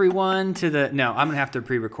 Welcome everyone to I'm going to have to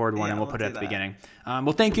pre-record one and we'll put it at the beginning.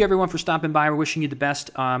 Well, thank you everyone for stopping by. We're wishing you the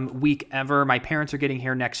best week ever. My parents are getting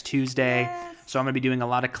here next Tuesday. Yes. So I'm going to be doing a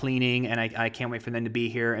lot of cleaning, and I can't wait for them to be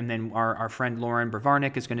here. And then our friend Lauren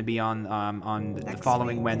Bravarnik is going to be on the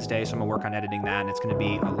following Wednesday. So I'm going to work on editing that, and it's going to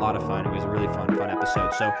be a lot of fun. It was a really fun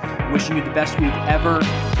episode. So wishing you the best week ever,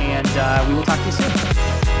 and we will talk to you soon.